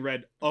said, having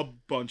read a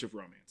bunch of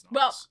romance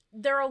novels.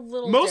 Well, they're a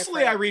little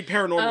mostly different. I read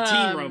paranormal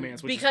teen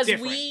romance, which because is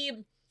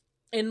different.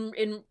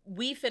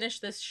 we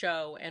finished this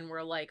show and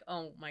we're like,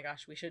 oh my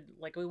gosh, we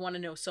want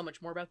to know so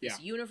much more about this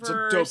universe. It's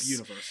a dope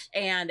universe.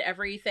 And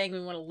everything.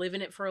 We want to live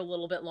in it for a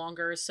little bit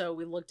longer. So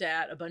we looked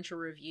at a bunch of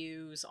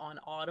reviews on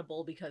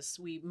Audible because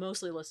we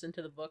mostly listen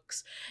to the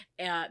books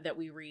that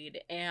we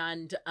read.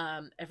 And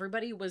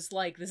everybody was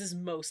like, this is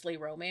mostly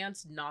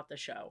romance, not the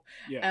show.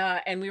 Yeah.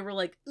 And we were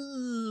like,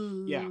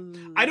 ooh. Yeah.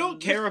 I don't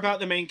care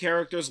about the main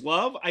character's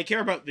love. I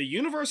care about the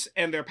universe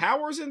and their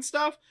powers and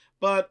stuff.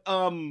 But,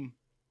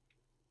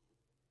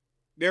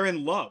 they're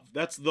in love.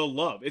 That's the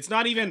love. It's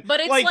not even...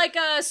 But it's like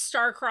a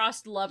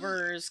star-crossed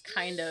lovers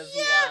kind of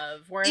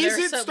love. Where is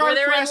it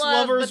star-crossed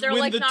lovers when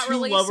like the two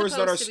really lovers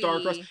that are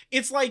star-crossed?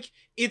 It's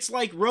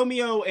like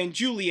Romeo and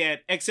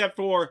Juliet, except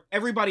for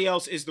everybody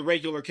else is the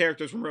regular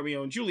characters from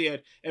Romeo and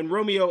Juliet, and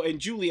Romeo and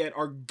Juliet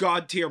are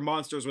god-tier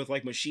monsters with,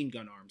 like, machine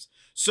gun arms.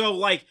 So,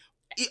 like...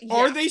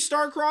 Are they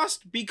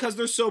star-crossed because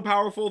they're so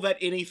powerful that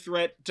any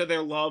threat to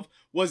their love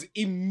was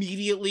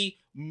immediately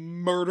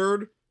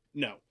murdered?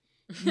 No.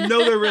 No,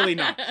 they're really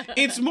not.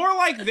 It's more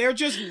like they're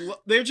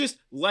just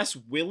less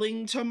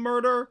willing to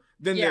murder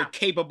than they're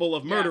capable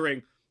of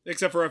murdering,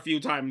 except for a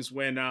few times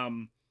when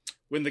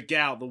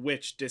the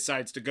witch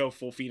decides to go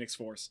full Phoenix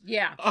Force.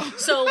 Yeah.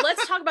 So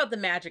let's talk about the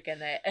magic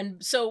in it.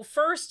 And so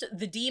first,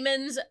 the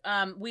demons,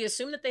 we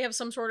assume that they have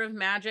some sort of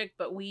magic,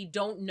 but we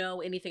don't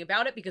know anything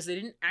about it because they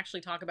didn't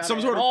actually talk about some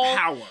it sort at of all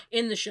power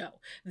in the show.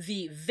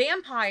 The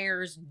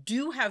vampires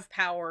do have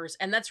powers,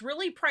 and that's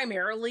really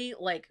primarily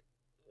like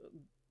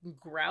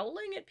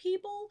growling at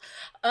people,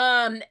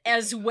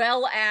 as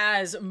well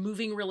as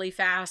moving really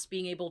fast,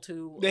 being able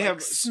to They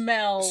have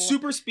smell,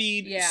 super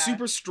speed,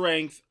 super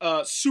strength,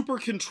 super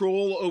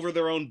control over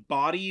their own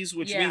bodies,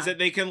 which means that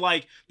they can,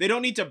 like, they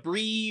don't need to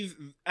breathe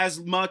as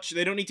much,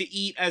 they don't need to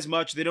eat as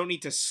much, they don't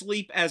need to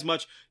sleep as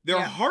much.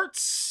 Their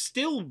hearts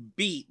still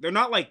beat. They're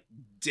not, like,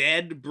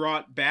 dead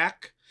brought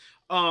back,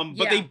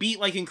 but they beat,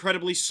 like,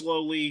 incredibly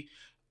slowly.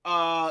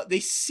 They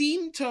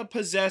seem to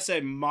possess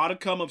a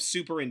modicum of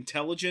super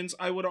intelligence,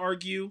 I would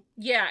argue.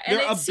 Yeah, and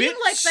they're it seemed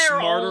like they're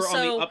smarter also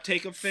on the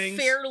uptake of things.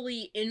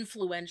 Fairly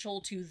influential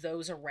to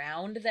those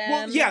around them.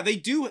 Well, yeah, they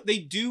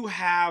do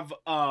have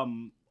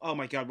oh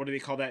my god, what do they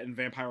call that in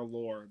vampire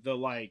lore? The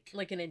like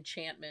an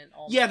enchantment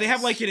almost. Yeah, they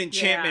have like an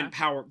enchantment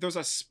power. There's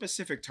a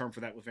specific term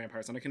for that with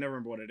vampires, and I can never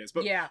remember what it is.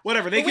 But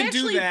whatever, they can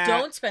do that. We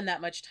don't spend that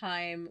much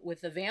time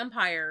with the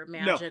vampire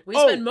magic. No. We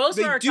spend most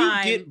of our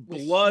time get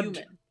with blood.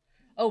 Human.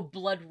 Oh,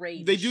 blood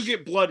rage. They do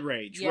get blood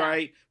rage,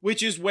 right?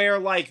 Which is where,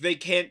 like, they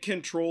can't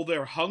control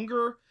their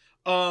hunger.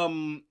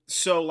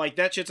 So, like,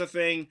 that shit's a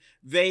thing.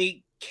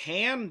 They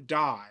can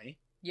die.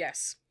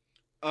 Yes.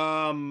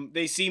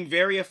 They seem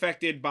very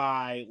affected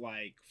by,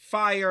 like,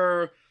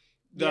 fire,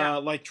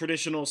 like,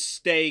 traditional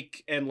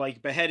stake and,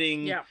 like,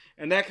 beheading. Yeah.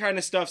 And that kind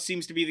of stuff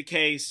seems to be the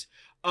case.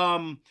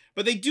 But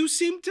they do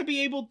seem to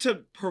be able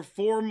to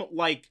perform,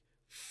 like,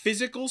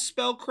 physical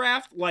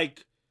spellcraft,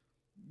 like,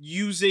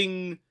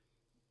 using,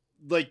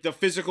 like, the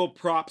physical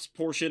props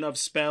portion of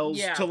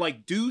spells to,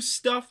 like, do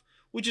stuff,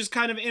 which is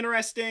kind of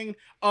interesting.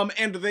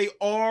 And they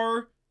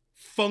are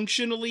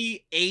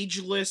functionally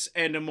ageless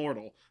and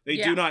immortal. They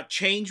do not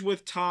change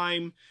with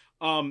time.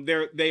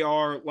 They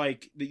are,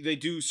 like, they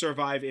do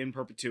survive in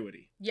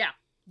perpetuity. Yeah.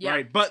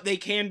 Right? But they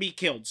can be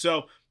killed.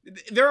 So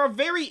they're a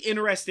very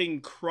interesting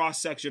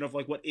cross-section of,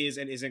 like, what is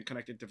and isn't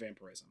connected to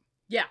vampirism.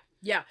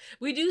 Yeah.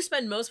 We do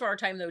spend most of our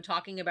time, though,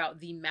 talking about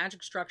the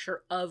magic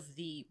structure of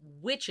the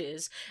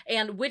witches,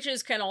 and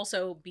witches can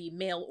also be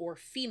male or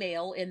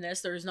female in this.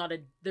 There's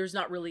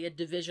not really a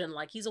division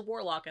like he's a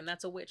warlock and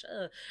that's a witch.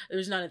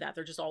 There's none of that.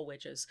 They're just all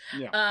witches.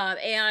 Yeah.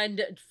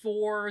 And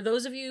for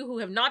those of you who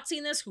have not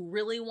seen this, who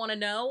really want to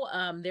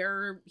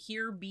know,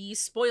 here be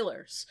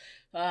spoilers.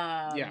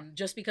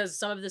 Just because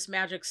some of this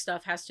magic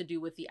stuff has to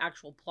do with the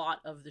actual plot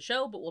of the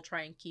show, but we'll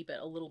try and keep it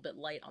a little bit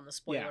light on the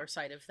spoiler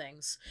side of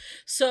things.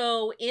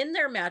 So in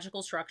their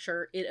magical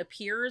structure, it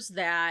appears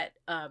that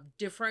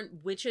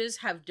different witches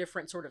have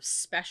different sort of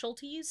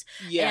specialties.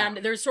 And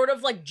there's sort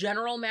of like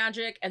general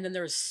magic, and then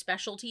there's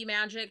specialty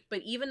magic,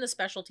 but even the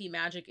specialty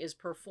magic is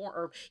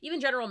even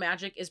general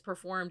magic is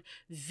performed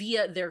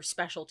via their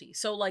specialty.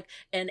 So like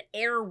an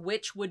air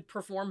witch would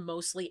perform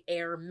mostly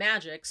air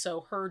magic,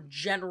 so her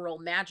general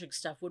magic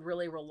stuff would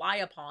really rely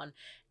upon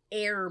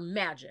air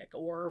magic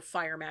or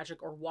fire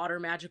magic or water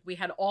magic. We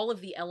had all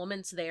of the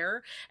elements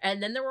there,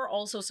 and then there were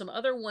also some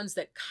other ones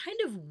that kind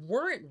of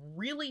weren't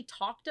really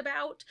talked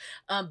about,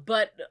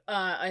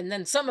 and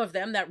then some of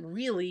them that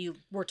really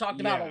were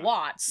talked about a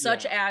lot,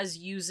 such as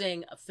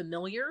using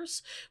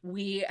familiars.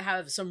 We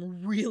have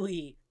some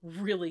really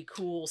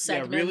cool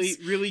segments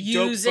really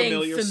using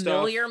dope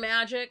familiar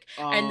magic,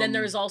 and then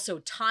there's also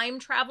time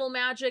travel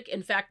magic.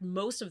 In fact,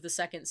 most of the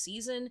second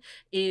season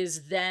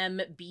is them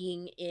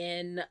being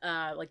in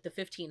like the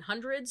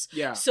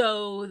 1500s,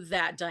 so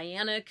that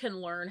Diana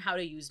can learn how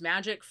to use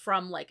magic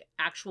from like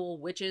actual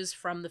witches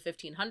from the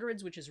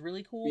 1500s, which is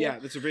really cool.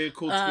 That's a very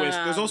cool twist.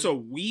 There's also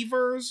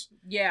weavers,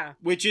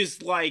 which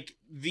is like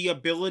the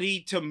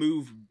ability to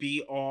move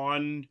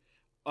beyond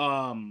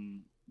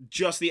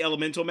just the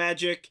elemental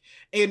magic,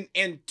 and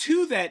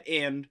to that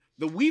end,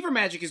 the weaver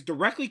magic is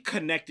directly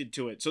connected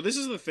to it. So this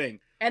is the thing,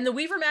 and the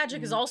weaver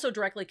magic is also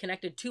directly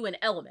connected to an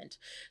element,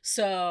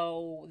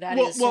 so that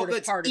is sort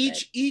of part of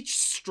it. Each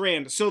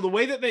strand. So the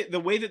way that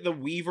the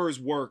weavers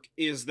work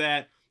is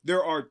that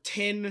there are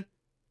 10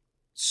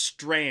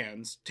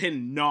 strands,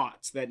 10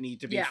 knots that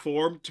need to be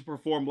formed to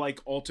perform like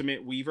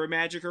ultimate weaver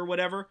magic or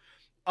whatever.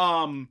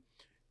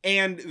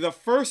 And the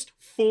first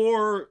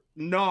 4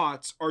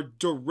 knots are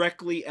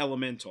directly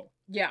elemental.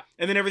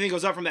 And then everything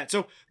goes up from that.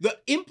 So the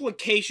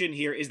implication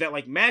here is that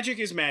like magic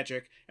is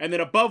magic, and then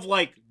above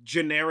like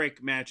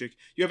generic magic,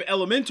 you have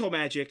elemental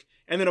magic,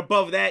 and then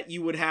above that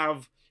you would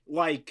have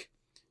like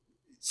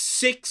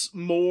 6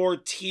 more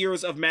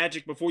tiers of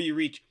magic before you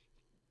reach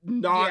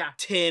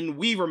 10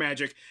 weaver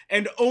magic,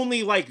 and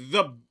only like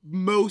the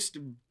most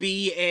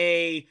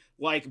BA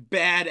like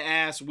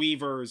badass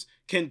weavers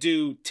can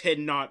do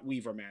 10 knot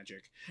weaver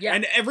magic.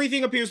 And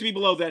everything appears to be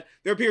below that.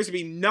 There appears to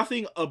be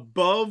nothing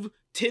above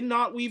 10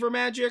 knot weaver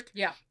magic.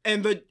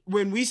 And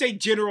when we say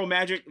general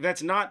magic,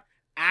 that's not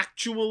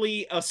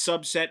actually a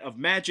subset of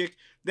magic.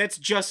 That's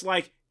just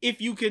like if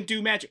you can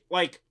do magic.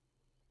 Like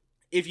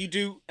if you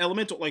do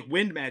elemental, like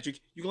wind magic,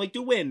 you can like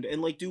do wind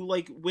and like do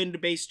like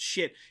wind-based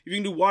shit. If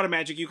you can do water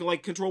magic, you can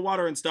like control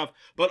water and stuff,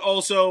 but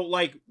also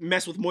like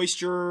mess with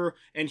moisture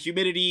and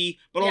humidity,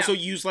 but also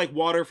use like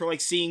water for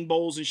like seeing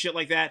bowls and shit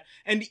like that.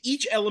 And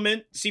each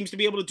element seems to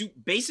be able to do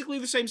basically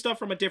the same stuff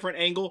from a different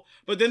angle,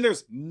 but then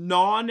there's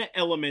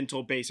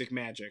non-elemental basic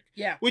magic.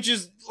 Yeah. Which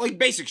is like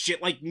basic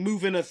shit, like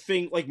moving a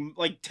thing,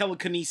 like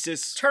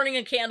telekinesis. Turning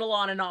a candle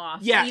on and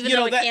off. Yeah, even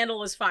though the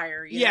candle is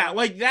fire. You know?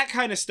 Like that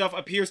kind of stuff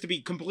appears to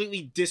be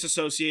completely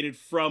disassociated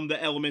from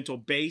the elemental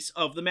base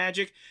of the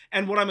magic.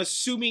 And what I'm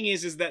assuming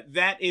is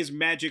that is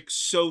magic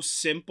so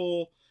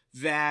simple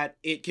that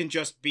it can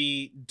just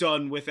be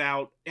done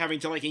without having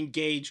to like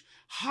engage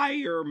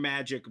higher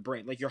magic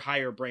brain, like your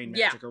higher brain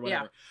magic or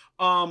whatever.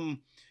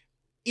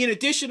 In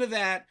addition to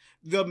that,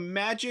 the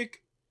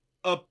magic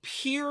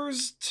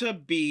appears to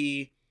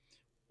be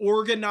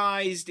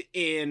organized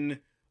in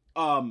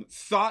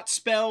thought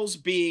spells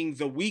being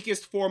the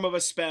weakest form of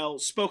a spell,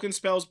 spoken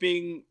spells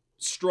being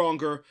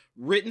stronger,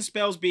 written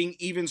spells being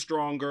even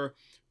stronger,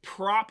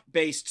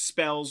 prop-based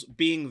spells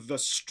being the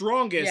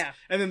strongest,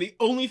 and then the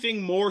only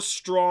thing more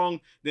strong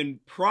than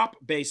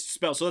prop-based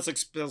spells, so that's like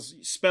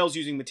spells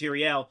using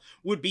material,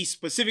 would be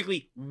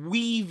specifically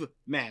weave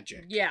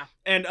magic. Yeah.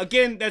 And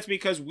again, that's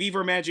because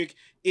weaver magic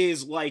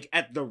is like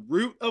at the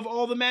root of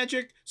all the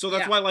magic, so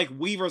that's why like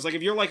weavers, like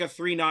if you're like a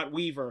 3-knot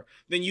weaver,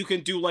 then you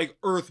can do like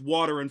earth,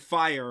 water, and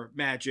fire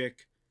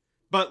magic,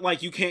 but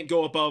like you can't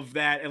go above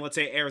that, and let's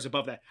say air is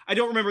above that. I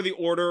don't remember the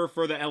order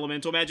for the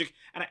elemental magic,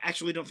 and I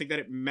actually don't think that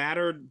it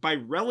mattered by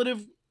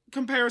relative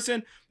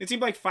comparison. It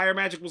seemed like fire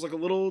magic was like a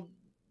little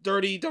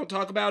dirty, don't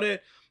talk about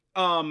it,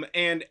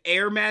 and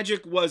air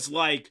magic was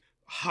like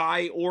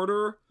high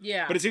order,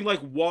 but it seemed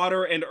like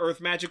water and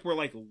earth magic were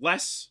like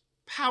less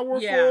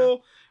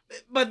powerful.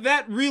 But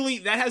that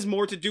has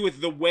more to do with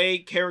the way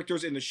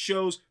characters in the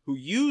shows who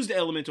used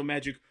elemental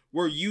magic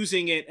were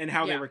using it and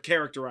how they were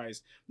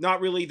characterized, not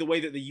really the way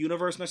that the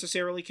universe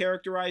necessarily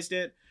characterized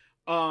it.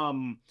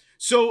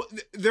 So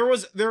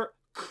there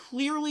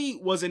clearly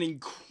was an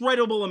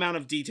incredible amount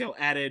of detail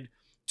added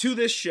to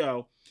this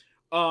show,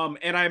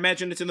 and I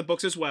imagine it's in the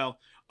books as well,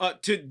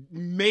 to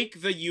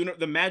make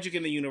the magic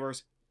in the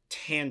universe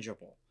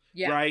tangible.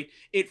 Right?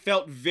 It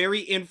felt very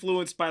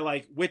influenced by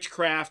like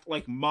witchcraft,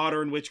 like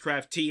modern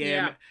witchcraft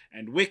TM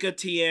and Wicca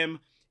TM.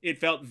 It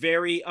felt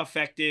very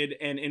affected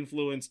and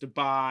influenced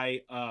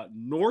by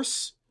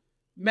Norse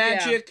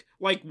magic,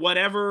 like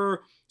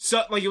whatever.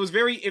 So like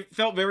it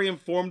felt very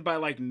informed by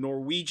like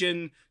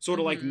Norwegian sort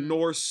of like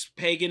Norse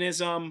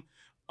paganism.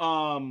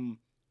 There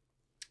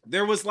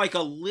was like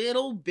a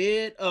little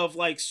bit of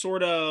like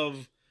sort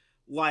of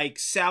like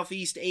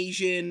Southeast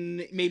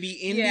Asian, maybe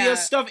India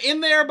stuff in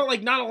there, but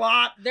like not a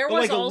lot. There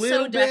was like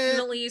also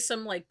definitely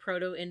some like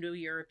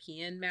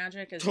Proto-Indo-European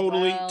magic as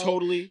well.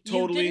 Totally.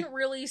 You didn't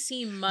really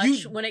see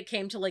much when it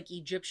came to like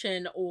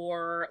Egyptian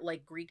or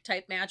like Greek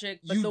type magic,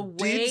 but the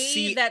way did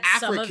see that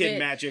African some of it,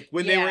 magic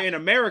when they were in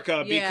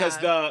America, because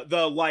the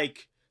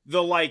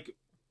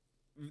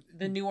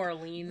New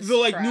Orleans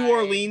New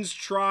Orleans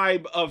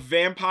tribe of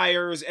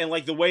vampires, and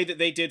like the way that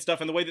they did stuff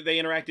and the way that they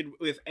interacted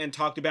with and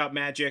talked about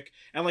magic,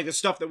 and like the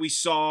stuff that we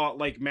saw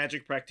like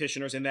magic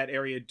practitioners in that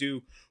area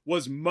do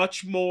was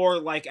much more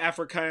like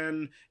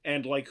African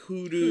and like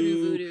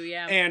voodoo,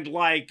 and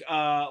like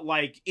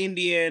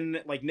Indian,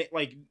 like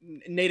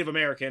Native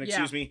American,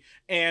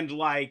 and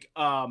like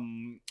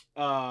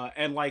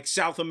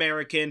South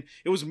American.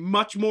 It was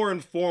much more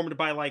informed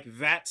by like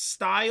that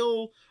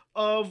style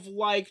of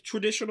like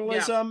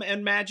traditionalism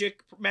and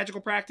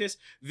magical practice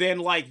than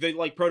like the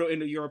like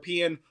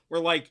Proto-Indo-European, where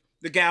like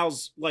the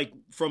gal's like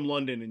from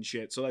London and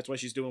shit, so that's why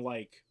she's doing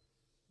like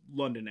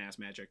London ass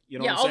magic, you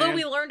know what I'm although saying?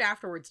 we learned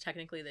afterwards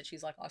technically that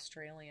she's like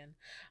Australian,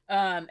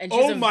 and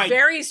she's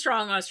very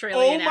strong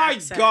Australian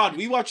accent. God,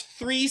 we watched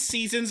 3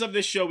 seasons of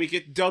this show. We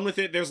get done with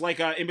it, there's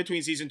like a in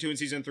between season 2 and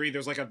season 3,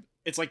 there's like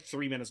it's like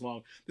 3 minutes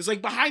long, there's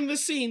like behind the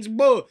scenes,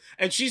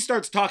 and she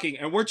starts talking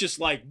and we're just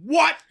like,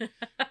 what?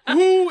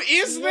 Who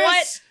is this?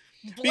 What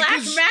black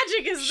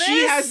magic is this?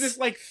 She has this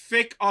like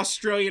thick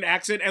Australian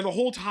accent, and the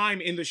whole time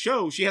in the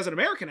show she has an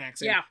American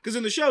accent. Because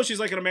in the show she's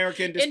like an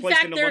American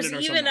displaced into London or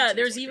something.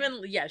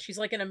 She's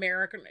like an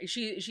American.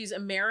 She's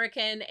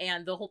American,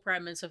 and the whole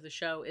premise of the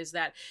show is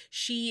that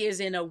she is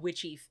in a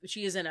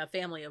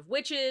family of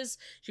witches.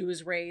 She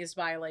was raised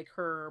by like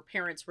her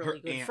parents' really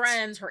good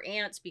friends, her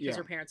aunts, because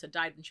her parents had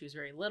died when she was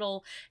very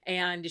little,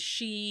 and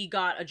she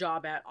got a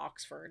job at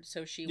Oxford,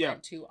 so she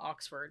went to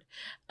Oxford.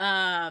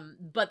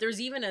 But there's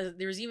even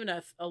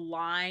a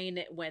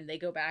line when they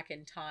go back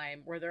in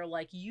time where they're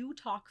like, you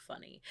talk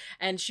funny,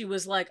 and she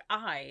was like,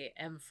 I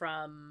am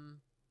from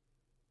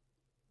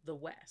the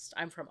West,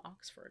 I'm from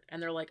Oxford,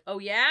 and they're like, oh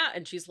yeah,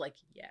 and she's like,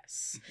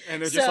 yes,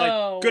 and they're just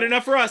like, good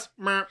enough for us.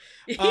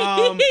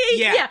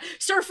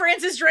 Sir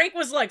Francis Drake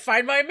was like,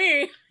 fine by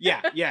me.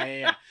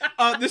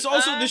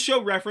 This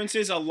show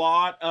references a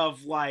lot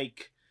of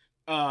like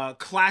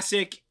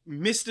classic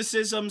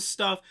mysticism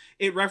stuff.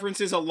 It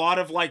references a lot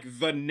of like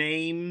the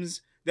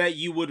names that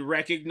you would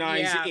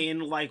recognize Yeah. in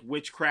like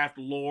witchcraft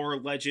lore,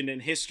 legend,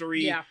 and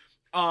history. Yeah.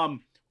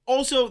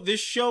 Also, this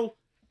show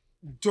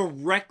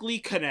directly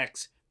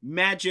connects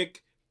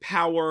magic,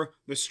 power,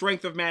 the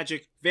strength of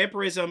magic,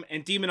 vampirism,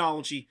 and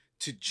demonology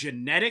to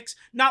genetics.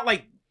 Not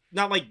like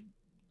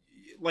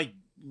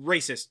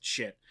racist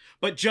shit,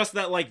 but just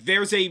that like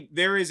there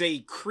is a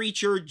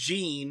creature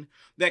gene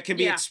that can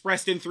be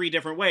expressed in 3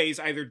 different ways,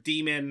 either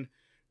demon,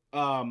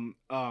 I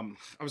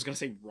was gonna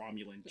say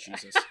Romulan,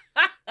 Jesus.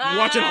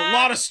 Watching a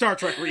lot of Star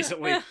Trek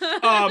recently.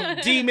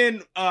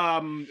 Demon,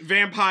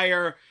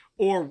 vampire,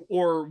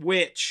 or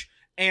witch,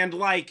 and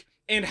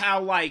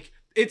how like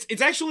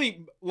it's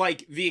actually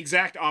like the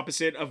exact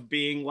opposite of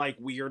being like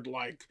weird,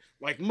 like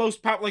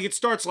it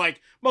starts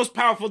like most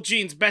powerful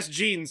genes, best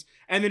genes,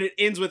 and then it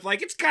ends with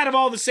like it's kind of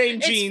all the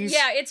same genes.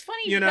 It's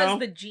funny because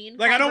the gene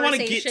like I don't want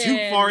to get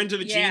too far into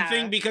the gene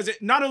thing, because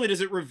it not only does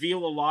it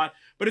reveal a lot,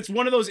 but it's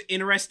one of those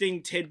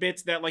interesting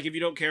tidbits that like if you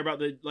don't care about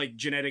the like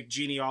genetic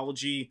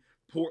genealogy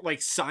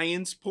like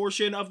science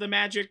portion of the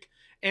magic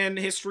and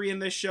history in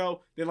this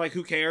show, then like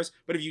who cares?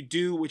 But if you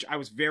do, which I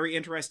was very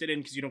interested in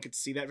because you don't get to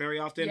see that very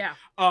often,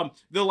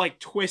 the like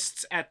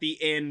twists at the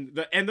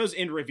end, and those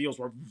end reveals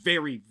were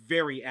very,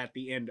 very at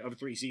the end of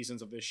 3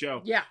 seasons of this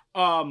show.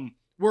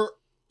 Were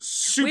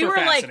super we were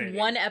fascinating. Like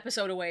 1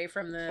 episode away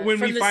from the when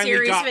we finally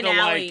series got finale,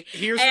 the, like,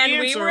 here's and the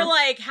we answer. were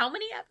like, how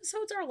many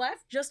episodes are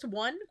left? Just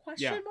 1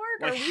 question mark?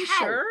 Like, are we how?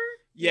 sure?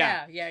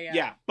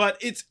 Yeah, but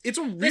it's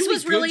a really this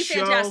was good really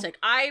show. fantastic.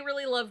 I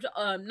really loved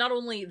not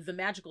only the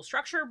magical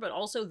structure, but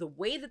also the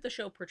way that the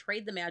show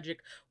portrayed the magic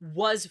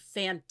was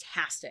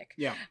fantastic.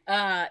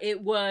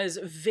 It was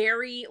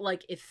very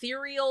like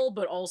ethereal,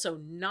 but also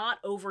not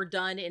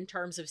overdone in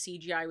terms of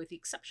CGI, with the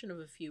exception of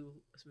a few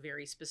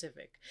very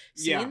specific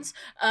scenes.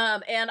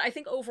 And I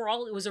think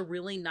overall it was a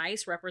really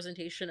nice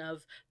representation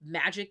of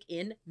magic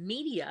in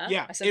media.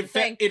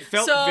 It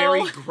felt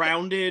very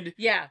grounded.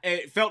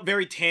 It felt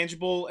very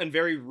tangible and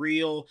very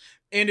real,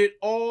 and it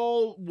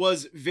all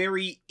was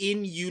very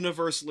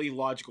in-universally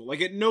logical. Like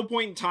at no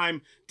point in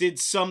time did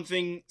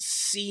something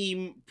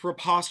seem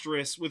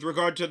preposterous with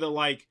regard to the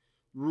like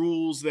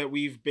rules that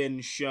we've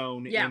been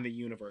shown in the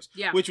universe,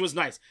 which was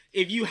nice.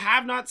 If you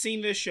have not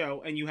seen this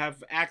show and you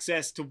have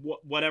access to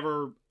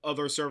whatever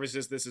other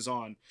services this is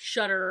on,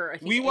 Shudder, I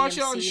think we watch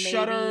it on maybe.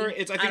 Shudder.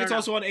 I think it's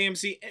also on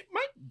AMC. It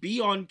might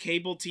be on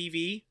cable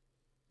TV.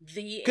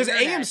 Because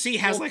AMC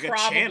has like a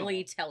channel,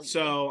 tell you.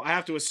 So I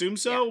have to assume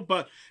so.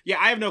 But yeah,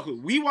 I have no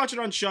clue. We watch it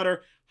on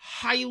Shudder.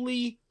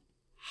 Highly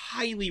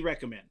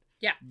recommend.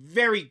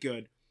 Very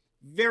good,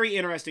 very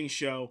interesting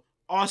show.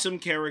 Awesome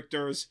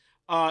characters.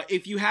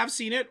 If you have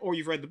seen it or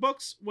you've read the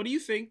books, what do you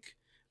think?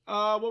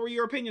 What were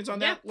your opinions on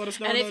that? Let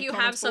us know. And in if the you have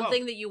comments below.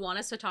 something that you want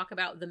us to talk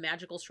about the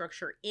magical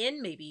structure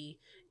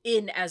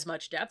in as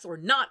much depth or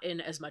not in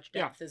as much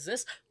depth as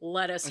this,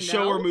 let us know. A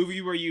show or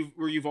movie where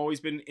you've always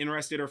been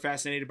interested or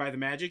fascinated by the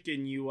magic,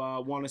 and you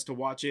want us to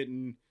watch it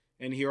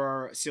and hear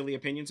our silly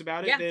opinions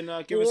about it, then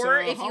give us a Or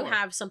if holler. you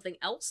have something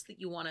else that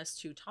you want us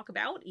to talk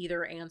about,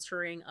 either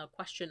answering a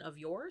question of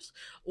yours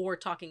or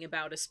talking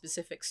about a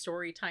specific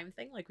story time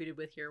thing like we did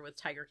with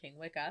Tiger King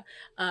Wicca,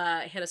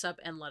 hit us up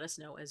and let us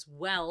know as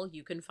well.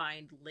 You can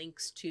find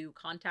links to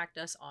contact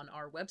us on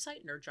our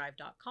website,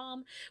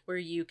 nerddrive.com, where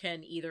you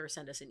can either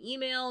send us an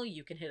email,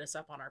 you can hit us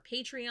up on our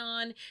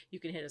Patreon, you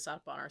can hit us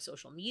up on our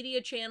social media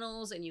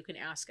channels, and you can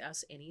ask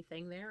us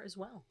anything there as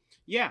well.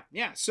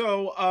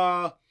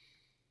 So,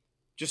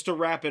 just to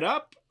wrap it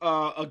up,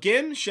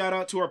 again, shout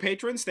out to our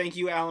patrons. Thank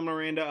you, Alan,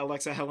 Miranda,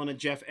 Alexa, Helena,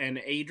 Jeff,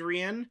 and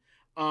Adrian.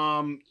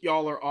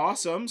 Y'all are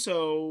awesome.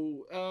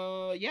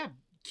 So,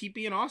 keep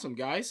being awesome,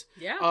 guys.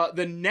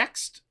 The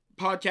next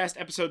podcast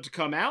episode to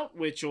come out,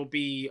 which will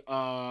be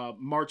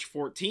March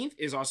 14th,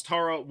 is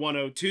Ostara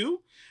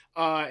 102.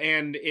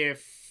 And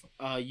if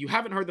you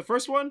haven't heard the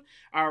first one,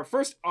 our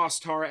first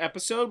Ostara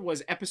episode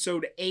was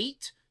episode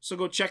 8. So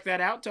go check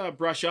that out to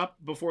brush up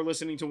before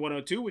listening to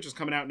 102, which is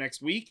coming out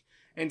next week.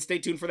 And stay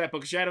tuned for that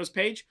Book of Shadows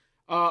page.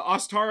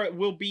 Ostara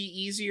will be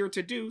easier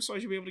to do, so I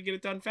should be able to get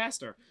it done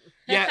faster.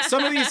 Yeah,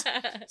 some of these,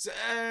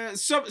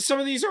 some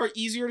of these are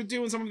easier to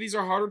do, and some of these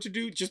are harder to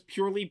do, just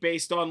purely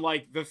based on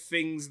like the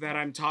things that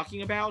I'm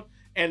talking about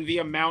and the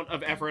amount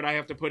of effort I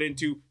have to put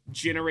into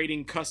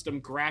generating custom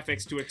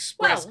graphics to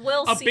express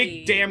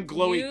big damn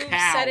glowy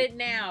cow. You said it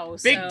now.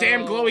 Big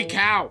damn glowy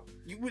cow.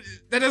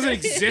 That doesn't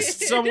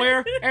exist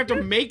somewhere. I have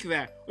to make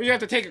that. Or you have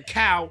to take a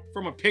cow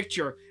from a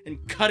picture and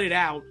cut it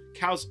out.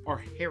 Cows are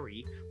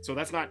hairy, so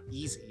that's not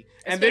easy.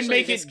 And then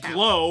make it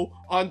glow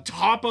on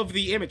top of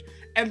the image.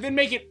 And then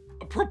make it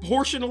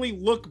proportionally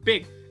look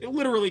big. It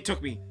literally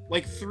took me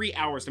like 3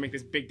 hours to make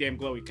this big damn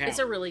glowy cow. It's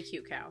a really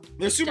cute cow.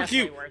 They're super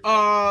cute.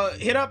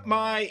 Hit up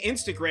my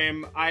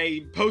Instagram.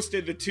 I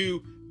posted the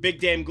 2 big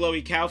damn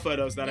glowy cow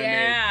photos that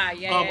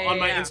I made on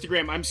my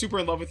Instagram. I'm super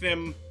in love with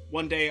them.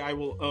 One day I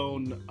will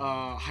own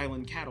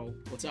Highland cattle.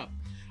 What's up?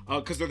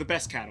 Because they're the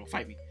best cattle.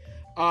 Fight me.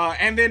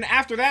 And then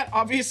after that,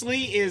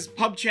 obviously, is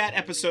Pub Chat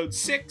episode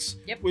 6,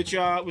 Yep. which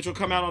will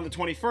come out on the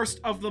 21st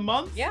of the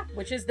month. Yeah,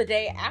 which is the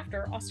day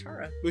after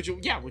Ostara. Which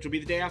will be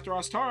the day after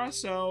Ostara.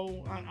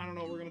 So I don't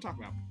know what we're gonna talk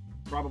about.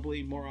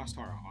 Probably more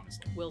Ostara,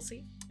 honestly. We'll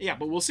see. Yeah,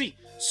 but we'll see.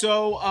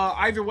 So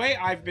either way,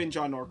 I've been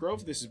John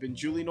Norgrove. This has been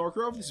Julie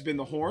Norgrove. This has been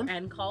the Horn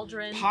And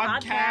Cauldron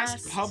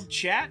Podcast Pub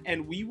Chat,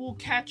 and we will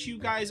catch you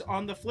guys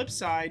on the flip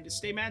side.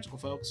 Stay magical,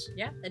 folks.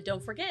 Yeah, and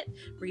don't forget,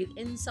 breathe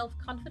in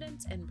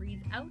self-confidence and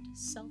breathe out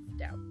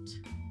self-doubt.